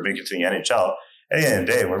soccer or making it to the NHL, at the end of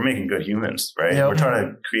the day, we're making good humans, right? We're trying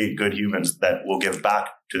to create good humans that will give back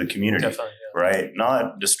to the community, right?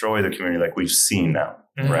 Not destroy the community like we've seen now,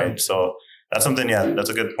 right? So that's something, that's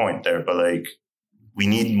a good point there. But like, we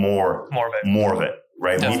need more of it.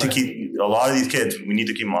 Right. Definitely. We need to keep a lot of these kids. We need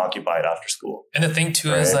to keep them occupied after school. And the thing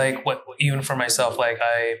too is like, what even for myself, like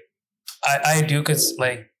I do, because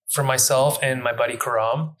like for myself and my buddy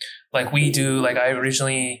Karam, like we do, like I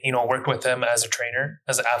originally, you know, worked with him as a trainer,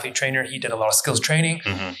 as an athlete trainer. He did a lot of skills training,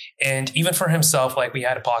 and even for himself, like we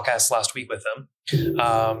had a podcast last week with him,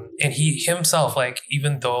 and he himself, like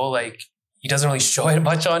even though like he doesn't really show it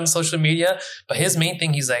much on social media, but his main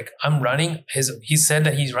thing, he's like, he said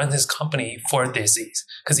that he's run his company for this,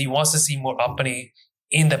 because he wants to see more Apna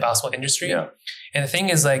in the basketball industry. And the thing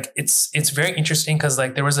is like, it's very interesting, because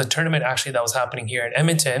like there was a tournament actually that was happening here in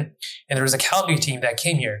Edmonton, and there was a Calgary team that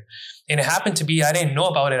came here. And it happened to be, I didn't know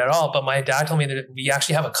about it at all, but my dad told me that we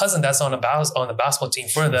actually have a cousin that's on the basketball team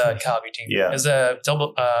for the Calgary team. It's a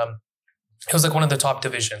double, it was like one of the top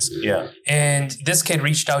divisions. And this kid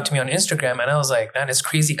reached out to me on Instagram, and I was like, man, it's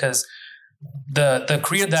crazy, because the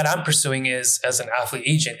career that I'm pursuing is as an athlete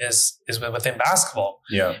agent is within basketball.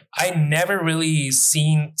 I never really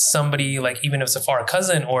seen somebody, like even if it's a far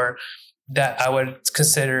cousin or that I would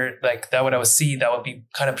consider like that what I would see that would be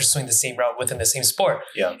kind of pursuing the same route within the same sport.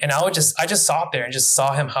 And I just saw it there and just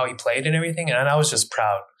saw him how he played and everything, and I was just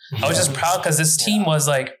proud. I was just proud, because this team was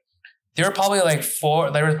like, there were probably like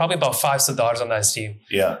there were probably about 5 Sardars on that team.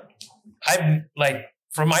 I'm like,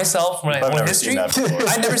 for myself, from my own history,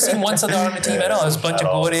 I've never seen one Sardar on the team at all. It was a bunch of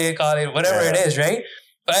Gore, Kale, whatever it is, right?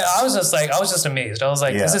 But I was just amazed. I was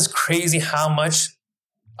like, this is crazy how much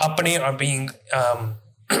Apna are being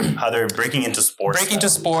how they're breaking into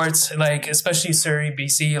sports, like especially Surrey,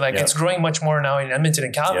 BC, like it's growing much more now in Edmonton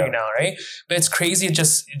and Calgary now, right? But it's crazy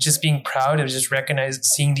just being proud of just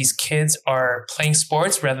seeing these kids are playing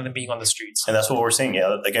sports rather than being on the streets. And that's what we're seeing.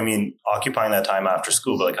 Like, I mean, occupying that time after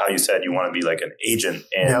school, but like how you said, you want to be like an agent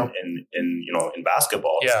in you know, in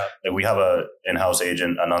basketball. Like we have a in-house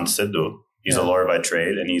agent, Anand Sidhu, He's a lawyer by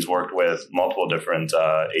trade, and he's worked with multiple different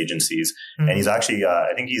agencies. And he's actually,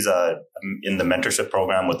 I think he's in the mentorship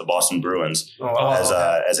program with the Boston Bruins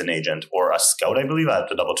as an agent or a scout, I believe. I have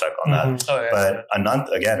to double check on that.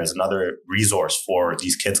 But again, is another resource for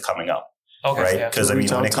these kids coming up. Right? Because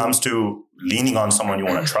when it comes to leaning on someone you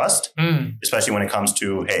want to trust, especially when it comes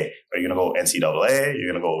to, hey, are you going to go NCAA?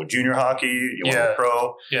 You're going to go junior hockey? You want to go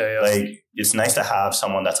pro? Like, it's nice to have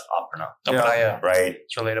someone that's Apna. Right?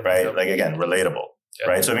 It's relatable. Right? Like, again, relatable.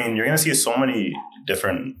 Right? So, you're going to see so many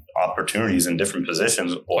different opportunities and different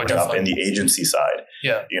positions opening up in the agency side.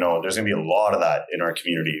 Yeah. There's going to be a lot of that in our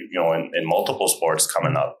community, in multiple sports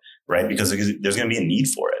coming up, right? Because there's going to be a need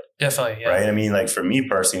for it. Definitely. Yeah. Right. Like for me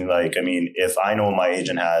personally, if I know my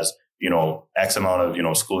agent has, X amount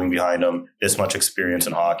of, schooling behind him, this much experience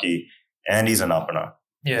in hockey, and he's an Apna.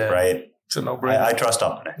 Yeah. Right. It's a no-brainer. I trust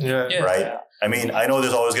Apna. Yeah. Right. I know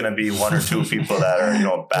there's always going to be one or two people that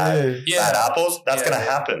are, bad apples. That's going to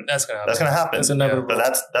happen. That's going to happen. It's inevitable.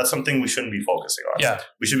 But that's something we shouldn't be focusing on. Yeah.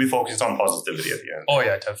 We should be focused on positivity at the end. Oh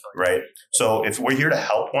yeah, definitely. Right. So if we're here to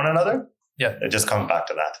help one another, it just comes back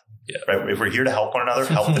to that. Yeah. Right. If we're here to help one another,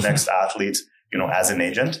 help the next athletes, as an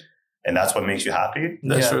agent, and that's what makes you happy.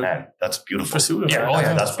 That's true. Man, that's beautiful. Pursue it.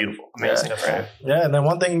 That's beautiful. Amazing. Right? Yeah. And then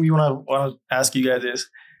one thing we want to ask you guys is,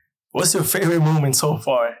 what's your favorite moment so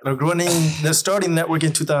far? They're starting network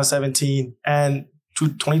in 2017 and to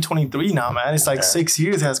 2023 now, man. It's like 6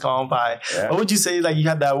 years has gone by. Yeah. What would you say? Like you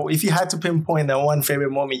had that. If you had to pinpoint that one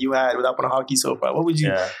favorite moment you had with Apna Hockey so far, what would you?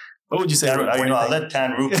 Yeah. What would you say? I'll let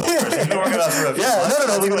Tan Roop go first. No.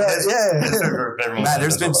 Man,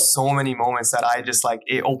 there's been so many moments that I just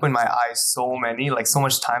it opened my eyes so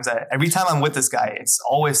much times that every time I'm with this guy, it's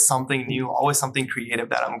always something new, always something creative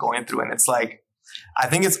that I'm going through. And it's I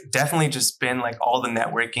think it's definitely just been all the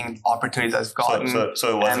networking opportunities I've gotten.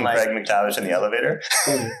 So it wasn't Greg McTavish in the elevator?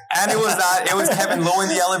 And it was Kevin Lowe in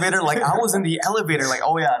the elevator. I was in the elevator.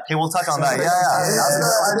 Oh yeah, okay, we'll talk on that. Yeah.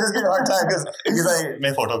 I'm just giving a hard time because he's like,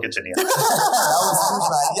 "Main photo kitchen." That was huge,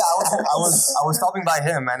 man. Yeah, I was stopping by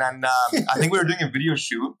him, and then I think we were doing a video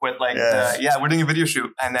shoot with we're doing a video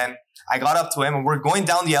shoot, and then I got up to him, and we're going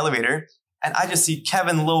down the elevator. And I just see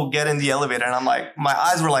Kevin Lowe get in the elevator, and I'm like, my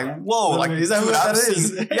eyes were whoa, is that who that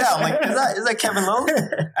is? Yeah, I'm like, is that Kevin Lowe?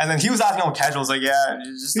 And then he was asking on casual, like,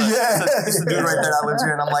 just a dude right there that lives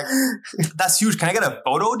here, and I'm like, that's huge. Can I get a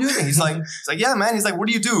photo, dude? And he's like, yeah, man. He's like, what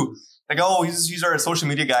do you do? He's our social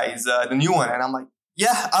media guy. He's the new one, and I'm like,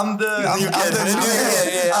 yeah, I'm the new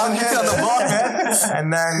kid on the block, man.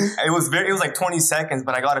 And then it was 20 seconds,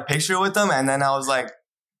 but I got a picture with him, and then I was like,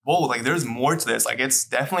 whoa, there's more to this. It's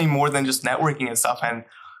definitely more than just networking and stuff. And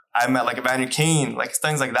I met Evander Kane,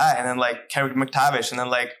 things like that. And then Kerry McTavish. And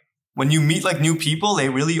then when you meet new people, it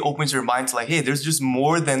really opens your mind to hey, there's just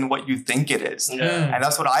more than what you think it is. Yeah. And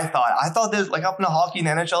that's what I thought. I thought there's Apna Hockey in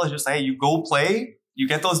the NHL is just hey, you go play, you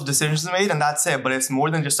get those decisions made, and that's it. But it's more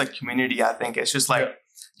than just a community, I think. It's just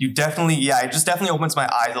you definitely, it just definitely opens my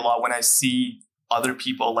eyes a lot when I see other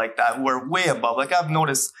people like that who are way above. I've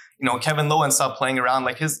noticed, Kevin Lowe and stuff playing around,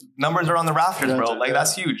 his numbers are on the rafters, bro.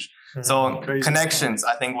 That's huge. Mm-hmm. So crazy. Connections,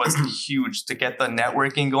 I think, was huge to get the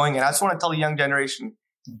networking going. And I just want to tell the young generation,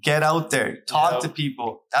 get out there, talk to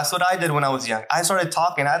people. That's what I did when I was young. I started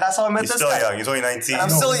talking. That's how I met this guy. You're still young. He's only 19. I'm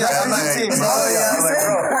still young. I'm 19. I'm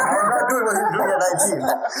not doing what you're doing at 19.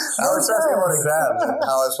 I was stressing about exams and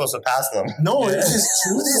how I was supposed to pass them. No, it's just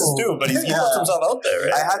true. It is true, but he puts himself out there,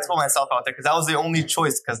 right? I had to put myself out there because that was the only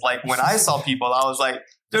choice. Because when I saw people, I was like,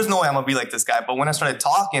 there's no way I'm going to be like this guy. But when I started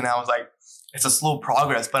talking, I was like, it's a slow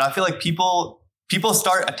progress. But I feel like people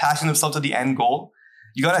start attaching themselves to the end goal.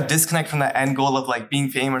 You got to disconnect from that end goal of being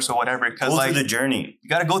famous or whatever. Because go through the journey. You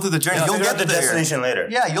got to go through the journey. Yeah, you'll get to the destination later.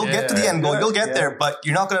 Yeah, you'll get to the end goal. You'll get there, but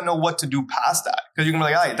you're not going to know what to do past that. Because you're going to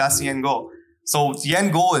be all right, that's the end goal. So the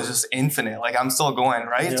end goal is just infinite. I'm still going,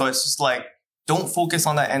 right? Yeah. So it's just don't focus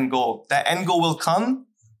on that end goal. That end goal will come,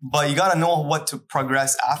 but you got to know what to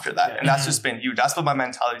progress after that. And that's just been huge. That's what my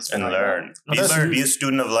mentality's been. And learn. Be a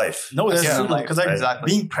student of life. No, that's true. Because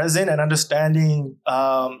exactly. Being present and understanding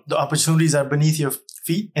the opportunities that are beneath your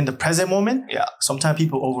feet in the present moment. Yeah. Sometimes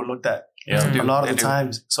people overlook that. Yeah. A lot of the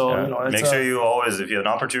times. So, make sure you always, if an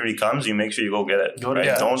opportunity comes, you make sure you go get it. Right?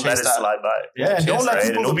 Yeah. Don't let it slide by. Yeah. And don't let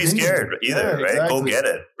people and don't be scared either, right? Exactly. Go get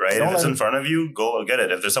it, right? If it's in front of you, go get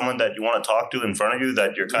it. If there's someone that you want to talk to in front of you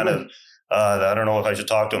that you're kind of, I don't know if I should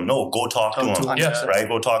talk to him. No, go talk to him. Yeah. Right?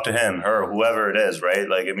 Go talk to him, her, whoever it is, right?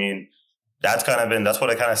 That's what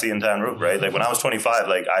I kind of see in Tan Roop, right? When I was 25,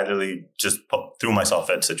 I literally just threw myself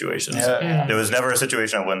at situations. Yeah. There was never a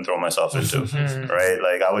situation I wouldn't throw myself into,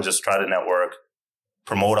 right? I would just try to network,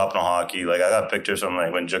 promote Apna hockey. Like I got pictures from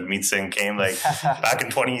like when Jagmeet Singh came, like back in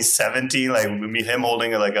 2017, like me him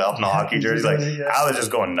holding like an Apna hockey jersey. Like I was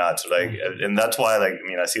just going nuts. Like, and that's why, like, I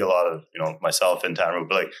mean, I see a lot of, you know, myself and Tamara,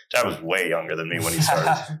 but like Tamara was way younger than me when he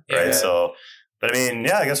started, right? So. But I mean,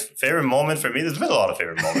 yeah, I guess favorite moment for me, there's been a lot of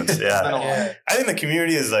favorite moments. Yeah. I think the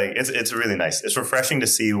community is like, it's really nice. It's refreshing to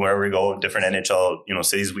see wherever we go, different NHL, you know,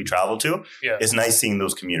 cities we travel to. Yeah. It's nice seeing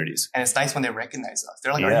those communities. And it's nice when they recognize us.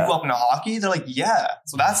 They're like, are you up in hockey? They're like, yeah.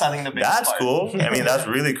 So that's, I think, the biggest part. Cool. I mean, that's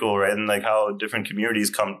really cool, right? And like how different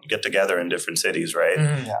communities get together in different cities, right?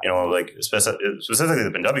 Mm-hmm. Yeah. You know, like specifically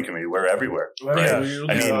the Punjabi community, we're everywhere, right?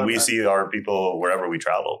 I mean, we see our people wherever we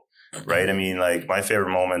travel. Right. I mean, like my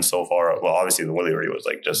favorite moment so far, well, obviously the Willie was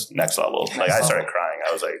like just next level. Like I started crying.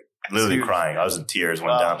 I was like literally crying. I was in tears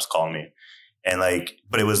when Damps called me. And like,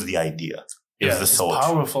 but it was the idea. It was the soul. It's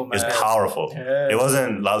powerful, man. It's powerful. Yeah. It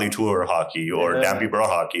wasn't Lali Tour hockey or Dampi Bro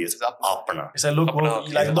hockey. It's Apna. It's like, look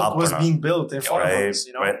what's being built in front of us.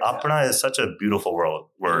 You know? Right. Apna is such a beautiful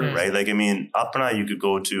word, right? Like, I mean, Apna, you could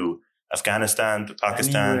go to Afghanistan, to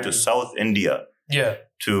Pakistan, to South India,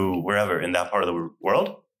 to wherever in that part of the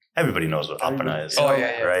world. Everybody knows what Apna is.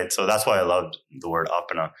 Right? So that's why I loved the word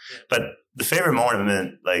Apna. But the favorite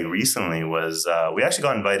moment, like recently, was we actually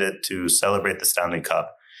got invited to celebrate the Stanley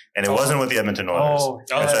Cup. And it wasn't with the Edmonton Oilers.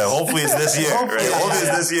 So hopefully it's this year, right? Hopefully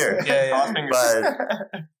it's this year.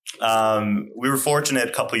 But we were fortunate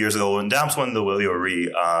a couple of years ago when Damps won the Willie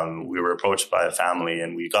O'Ree. We were approached by a family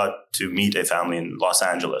and we got to meet a family in Los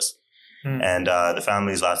Angeles. And the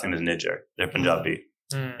family's last name is Nijjar. They're Punjabi.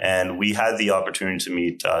 And we had the opportunity to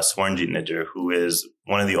meet Swarnjeet Nijjar, who is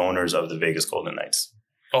one of the owners of the Vegas Golden Knights.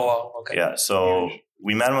 Oh, wow. Okay. Yeah. So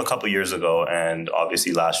we met him a couple of years ago, and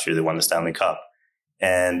obviously last year they won the Stanley Cup.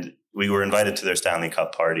 And we were invited to their Stanley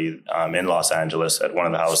Cup party in Los Angeles at one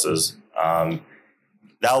of the houses.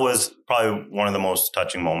 That was probably one of the most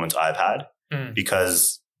touching moments I've had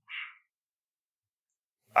because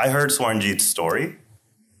I heard Swarnjeet's story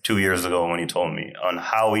 2 years ago when he told me on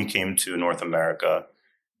how he came to North America,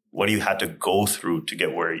 what he had to go through to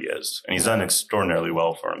get where he is. And he's done extraordinarily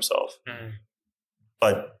well for himself.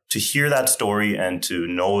 But to hear that story and to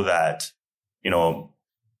know that, you know,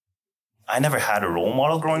 I never had a role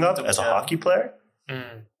model growing up as a hockey player.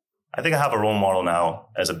 I think I have a role model now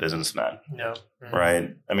as a businessman.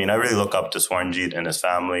 Right? I mean, I really look up to Swarnjeet and his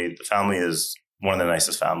family. The family is one of the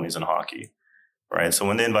nicest families in hockey. Right. So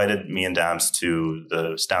when they invited me and Damps to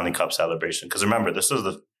the Stanley Cup celebration, because remember,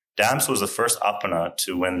 Damps was the first Apna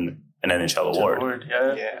to win an NHL award.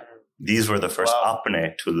 These were the first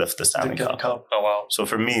Apne to lift the Stanley Cup. Oh, wow. So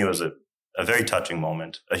for me, it was a very touching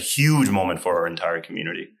moment, a huge moment for our entire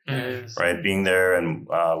community. Right. Being there. And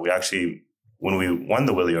we actually, when we won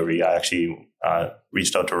the Willie O'Ree, I actually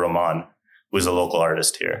reached out to Rahman, who is a local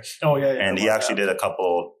artist here. And he actually did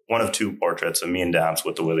one of two portraits of me and Damps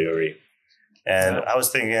with the Willie O'Ree. And I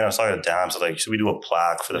was thinking, I was talking to Damps, like, should we do a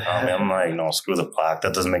plaque for the family? I'm like, no, screw the plaque.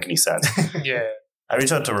 That doesn't make any sense. I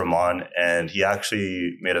reached out to Rahman, and he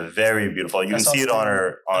actually made a very beautiful. You can see it on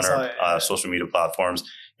our social media platforms.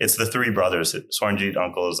 It's the three brothers, Swarnjeet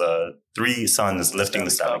uncles, three sons lifting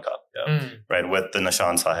the Stanley Cup, right, with the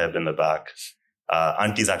Nishan Sahib in the back.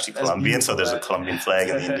 Auntie's actually Colombian, so there's a Colombian flag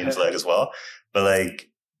and the Indian flag as well. But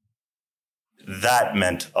like, that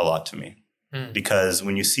meant a lot to me because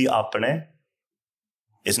when you see Apne,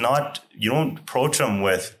 it's not, you don't approach them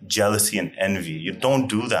with jealousy and envy. You don't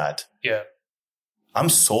do that. I'm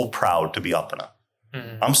so proud to be Apna.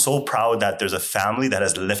 I'm so proud that there's a family that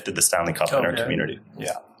has lifted the Stanley Cup in our community.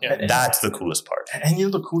 That's the coolest part. And you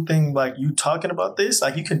know the cool thing, like you talking about this,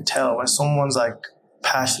 like you can tell when someone's like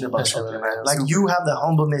passionate about something, man. Like you have the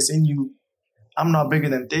humbleness in you. I'm not bigger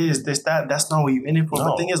than this, that. That's not what you're in it for.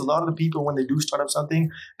 No. The thing is, a lot of the people, when they do start up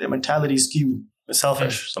something, their mentality is skewed. It's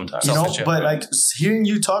selfish sometimes. You know, but like hearing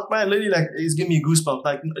you talk, man, literally like it's giving me goosebumps.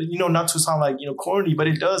 Like, you know, not to sound like, you know, corny, but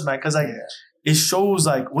it does, man. Cause like it shows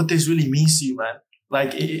like what this really means to you, man.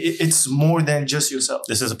 Like it's more than just yourself.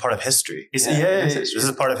 This is a part of history. This is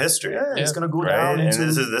a part of history. It's gonna go down. And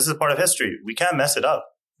this is a part of history. We can't mess it up.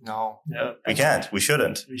 No. We can't. We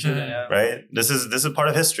shouldn't. Right? This is part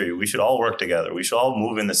of history. We should all work together. We should all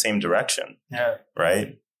move in the same direction.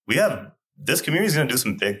 Right? This community is going to do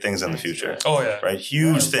some big things in the future. Right?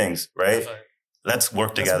 Huge things, right? Definitely. Let's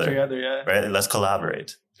work together. Right? Let's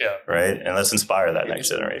collaborate. Right? And let's inspire that next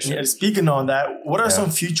generation. Speaking on that, what are some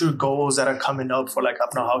future goals that are coming up for like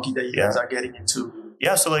Apna hockey that you guys are getting into?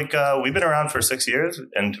 So like we've been around for 6 years.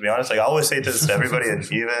 And to be honest, like I always say this to everybody and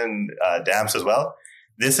even Damps as well.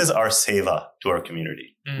 this is our seva to our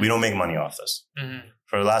community. We don't make money off this.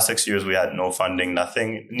 For the last 6 years, we had no funding,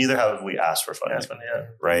 nothing. Neither have we asked for funding.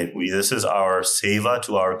 Right? This is our seva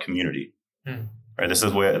to our community. Right? This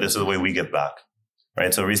is the way we give back.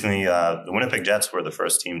 Right. So recently, the Winnipeg Jets were the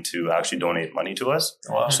first team to actually donate money to us.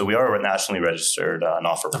 Wow. So we are nationally registered,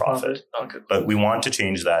 not-for-profit. Okay. But we want to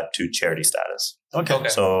change that to charity status. Okay.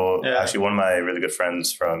 So actually, one of my really good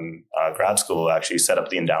friends from grad school actually set up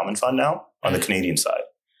the endowment fund now on the Canadian side.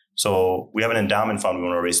 So we have an endowment fund we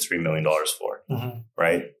want to raise $3 million for.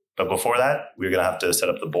 Right. But before that, we're going to have to set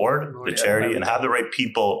up the board, the charity, and have the right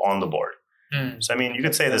people on the board. So, I mean, you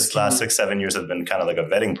could say this last 6-7 years have been kind of like a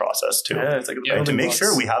vetting process too. Yeah, it's like to make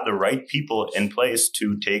sure we have the right people in place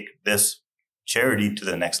to take this charity to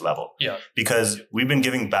the next level. Yeah. Because we've been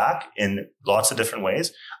giving back in lots of different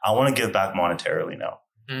ways. I want to give back monetarily now,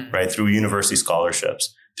 right? Through university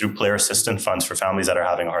scholarships, through player assistance funds for families that are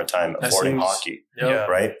having a hard time affording hockey,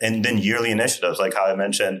 right? And then yearly initiatives, like how I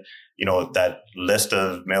mentioned, that list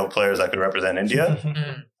of male players that could represent India.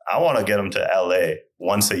 I want to get them to LA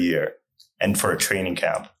once a year. And for a training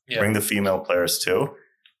camp, bring the female players too.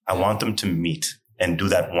 I want them to meet and do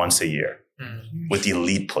that once a year with the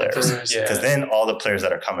elite players. Because then all the players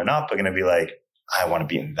that are coming up are going to be like, I want to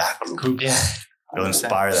be in that group. It'll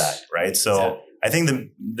inspire that, right? So I think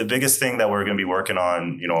the biggest thing that we're going to be working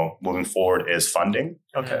on, moving forward is funding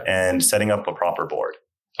and setting up a proper board.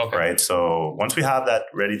 Okay. Right. So once we have that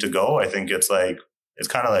ready to go, I think it's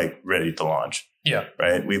kind of like ready to launch. Yeah.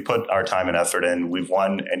 Right. We put our time and effort in. We've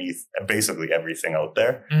won basically everything out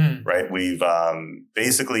there. Right. We've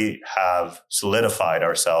basically have solidified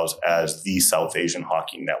ourselves as the South Asian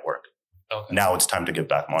hockey network. Okay. Now it's time to give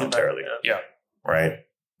back monetarily. Yeah. Right.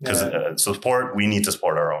 Because we need to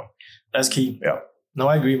support our own. That's key. Yeah. No,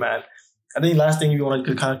 I agree, man. I think last thing you want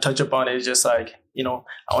to kind of touch upon is just like, I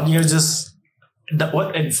want you to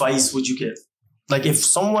what advice would you give? Like if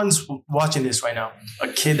someone's watching this right now, a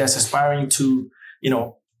kid that's aspiring to,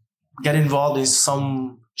 get involved in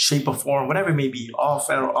some shape or form, whatever it may be, off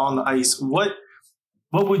or on the ice, what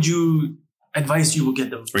would you advise you would get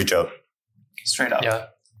them? Reach out. Straight up. Yeah.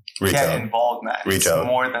 Get involved, man. Reach out.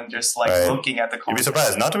 More than just looking at the court. You'd be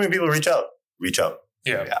surprised. Not too many people reach out. Reach out.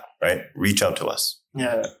 Yeah. Right? Reach out to us.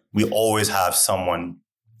 Yeah. We always have someone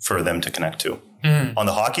for them to connect to. On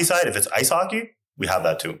the hockey side, if it's ice hockey, we have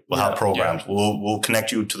that too. We'll have programs. Yeah. We'll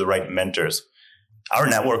connect you to the right mentors. Our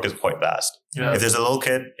network is quite vast. Yeah. If there's a little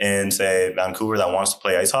kid in, say, Vancouver that wants to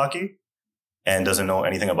play ice hockey and doesn't know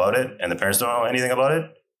anything about it, and the parents don't know anything about it,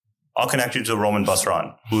 I'll connect you to Roman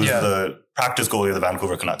Busron, who's the practice goalie of the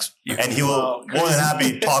Vancouver Canucks. And he will more than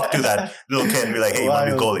happy talk to that little kid and be like, hey, you want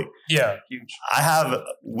to be goalie? Yeah. Huge.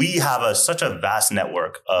 We have such a vast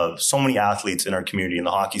network of so many athletes in our community in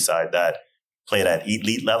the hockey side that played at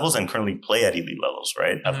elite levels and currently play at elite levels,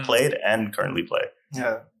 right? I've played and currently play.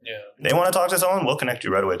 Yeah. They want to talk to someone, we'll connect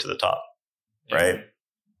you right away to the top, right?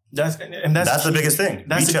 That's the biggest thing.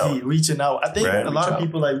 That's the key, reaching out. I think a lot of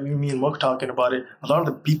people like me and Mook talking about it, a lot of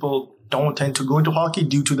the people don't tend to go into hockey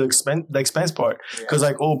due to the expense part. Because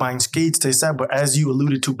buying skates, they said, but as you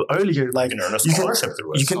alluded to earlier, like you can earn a scholarship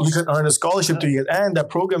through it. You can earn a scholarship through it. And that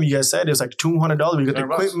program you guys said is like $200. You get the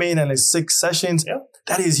equipment and it's 6 sessions. Yeah.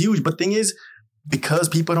 That is huge. But thing is, because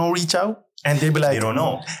people don't reach out, and they be like, they don't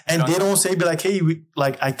know. And they don't say, be like, hey,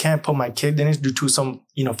 I can't put my kid in it due to some,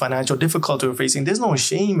 financial difficulty we're facing. There's no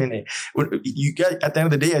shame in it. You get, at the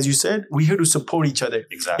end of the day, as you said, we're here to support each other.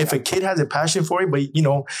 Exactly. If a kid has a passion for it, but,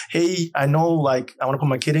 hey, I know, I want to put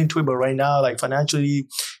my kid into it, but right now, financially,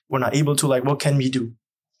 we're not able to, what can we do?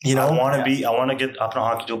 I want to get Apna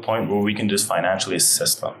Hockey to a point where we can just financially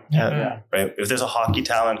assist them. Yeah. Right? If there's a hockey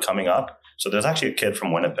talent coming up, so there's actually a kid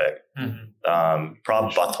from Winnipeg,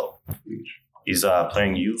 Prab Butto. He's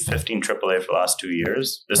playing U15 AAA for the last 2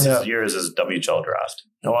 years. This year is his WHL draft.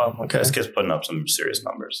 Oh, wow. Okay. This kid's putting up some serious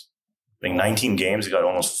numbers. I think 19 games, he got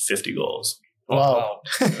almost 50 goals. Wow.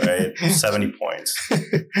 Right? 70 points.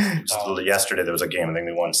 Yesterday, there was a game. I think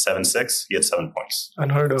they won 7-6. He had 7 points.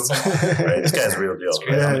 Unheard of. Right? This guy's a real deal.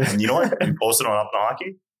 Right? And you know what? We posted on Apna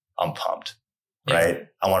Hockey. I'm pumped. Right?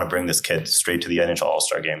 I want to bring this kid straight to the NHL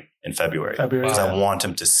All-Star game in February. Because I want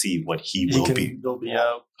him to see what he will be.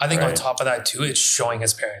 I think on top of that too, it's showing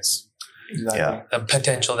his parents the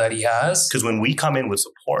potential that he has. Because when we come in with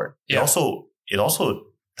support, it also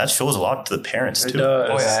that shows a lot to the parents too.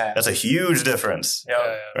 That's a huge difference.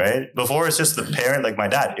 Right? Before it's just the parent, like my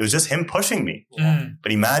dad, it was just him pushing me.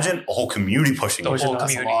 But imagine a whole community pushing me.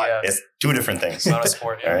 It's two different things. It's not a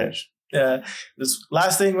sport. Right? Yeah. This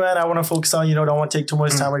last thing, man, I want to focus on, don't want to take too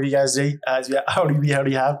much time with you guys today, as we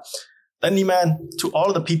already have. Lenny, man, to all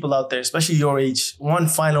of the people out there, especially your age, one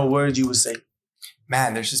final word you would say.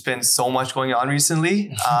 man, there's just been so much going on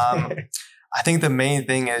recently. I think the main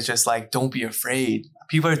thing is just like, don't be afraid.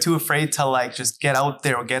 People are too afraid to like just get out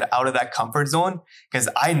there or get out of that comfort zone. Because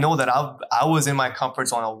I know that I was in my comfort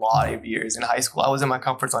zone a lot of years. In high school, I was in my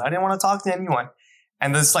comfort zone. I didn't want to talk to anyone.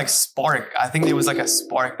 And this like spark, I think it was like a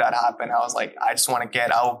spark that happened. I was like, I just want to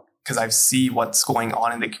get out because I see what's going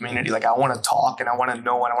on in the community. Like I want to talk and I want to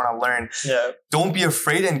know and I want to learn. Yeah. Don't be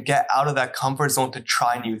afraid and get out of that comfort zone to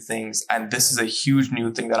try new things. And this is a huge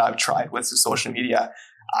new thing that I've tried with the social media.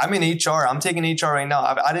 I'm in HR. I'm taking HR right now.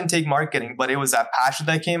 I didn't take marketing, but it was that passion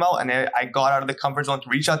that came out, and I got out of the comfort zone to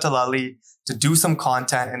reach out to Lali to do some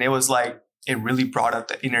content, and it was like it really brought out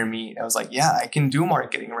the inner me. I was like, yeah, I can do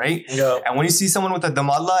marketing, right? Yeah. And when you see someone with a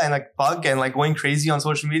damalla and like bug and like going crazy on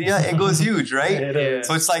social media, it goes huge, right? It is.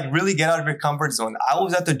 So it's like really get out of your comfort zone. I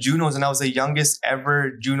was at the Junos and I was the youngest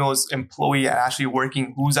ever Junos employee and actually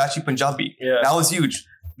working who's actually Punjabi. Yeah. That was huge.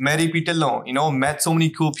 Met met so many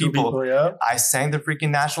cool people. Yeah. I sang the freaking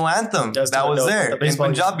national anthem. That's that was dope. there in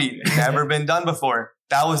Punjabi. Never been done before.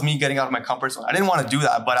 That was me getting out of my comfort zone. I didn't want to do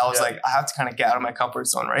that, but I was like, I have to kind of get out of my comfort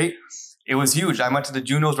zone, right? It was huge. I went to the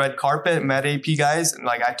Junos red carpet, met AP guys, and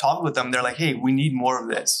like I talked with them. They're like, hey, we need more of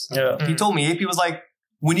this. Yeah. He told me, AP was like,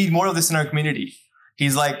 we need more of this in our community.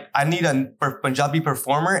 He's like, I need a Punjabi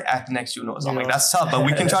performer at the next Junos. I'm like, that's tough, but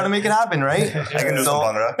we can try to make it happen, right? I can do some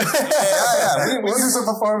Bhangra. We'll do some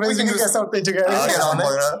performance. We can get something together. We can get on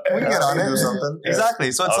it. We can get on it. Do something.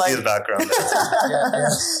 Exactly. So it's I'll like be the background.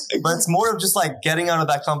 But it's more of just like getting out of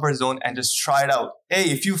that comfort zone and just try it out. Hey,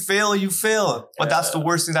 if you fail, you fail. But that's the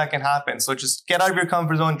worst thing that can happen. So just get out of your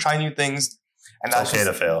comfort zone, try new things. And It's okay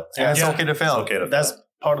to fail. Yeah, it's okay to fail. It's okay to fail. That's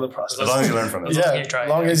part of the process. As long as you learn from it. Yeah, as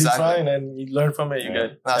long as you Exactly. try and you learn from it, you're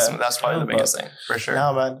good. That's probably the biggest thing, for sure.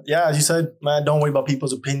 Yeah, man. Yeah, as you said, man, don't worry about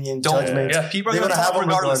people's opinion, judgments. Yeah, people are They're going to gonna have have them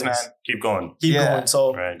regardless, man. regardless. Keep going. Keep Yeah. going.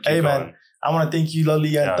 So, Right. Keep hey, going. man, I want to thank you,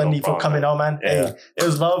 Lali and Yeah, Tandi, no for coming out, man. Yeah. Hey, it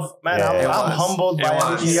was love, man. Yeah, it I'm was. humbled It by was.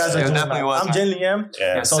 everything you guys are It doing. definitely Man. was, I'm man. genuinely am.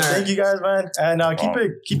 Yeah. Yes, So sir. thank you guys, man, and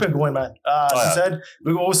keep it going, man. As you said,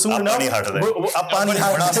 we'll soon enough. Apani Hut today. We're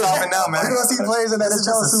We're not stopping now, man. We're gonna see plays and then This is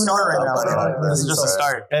just a start right now. This is just a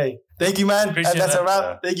start. Hey, thank you, man. Appreciate And that's it. a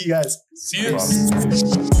wrap. Thank you, guys. See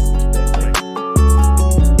you.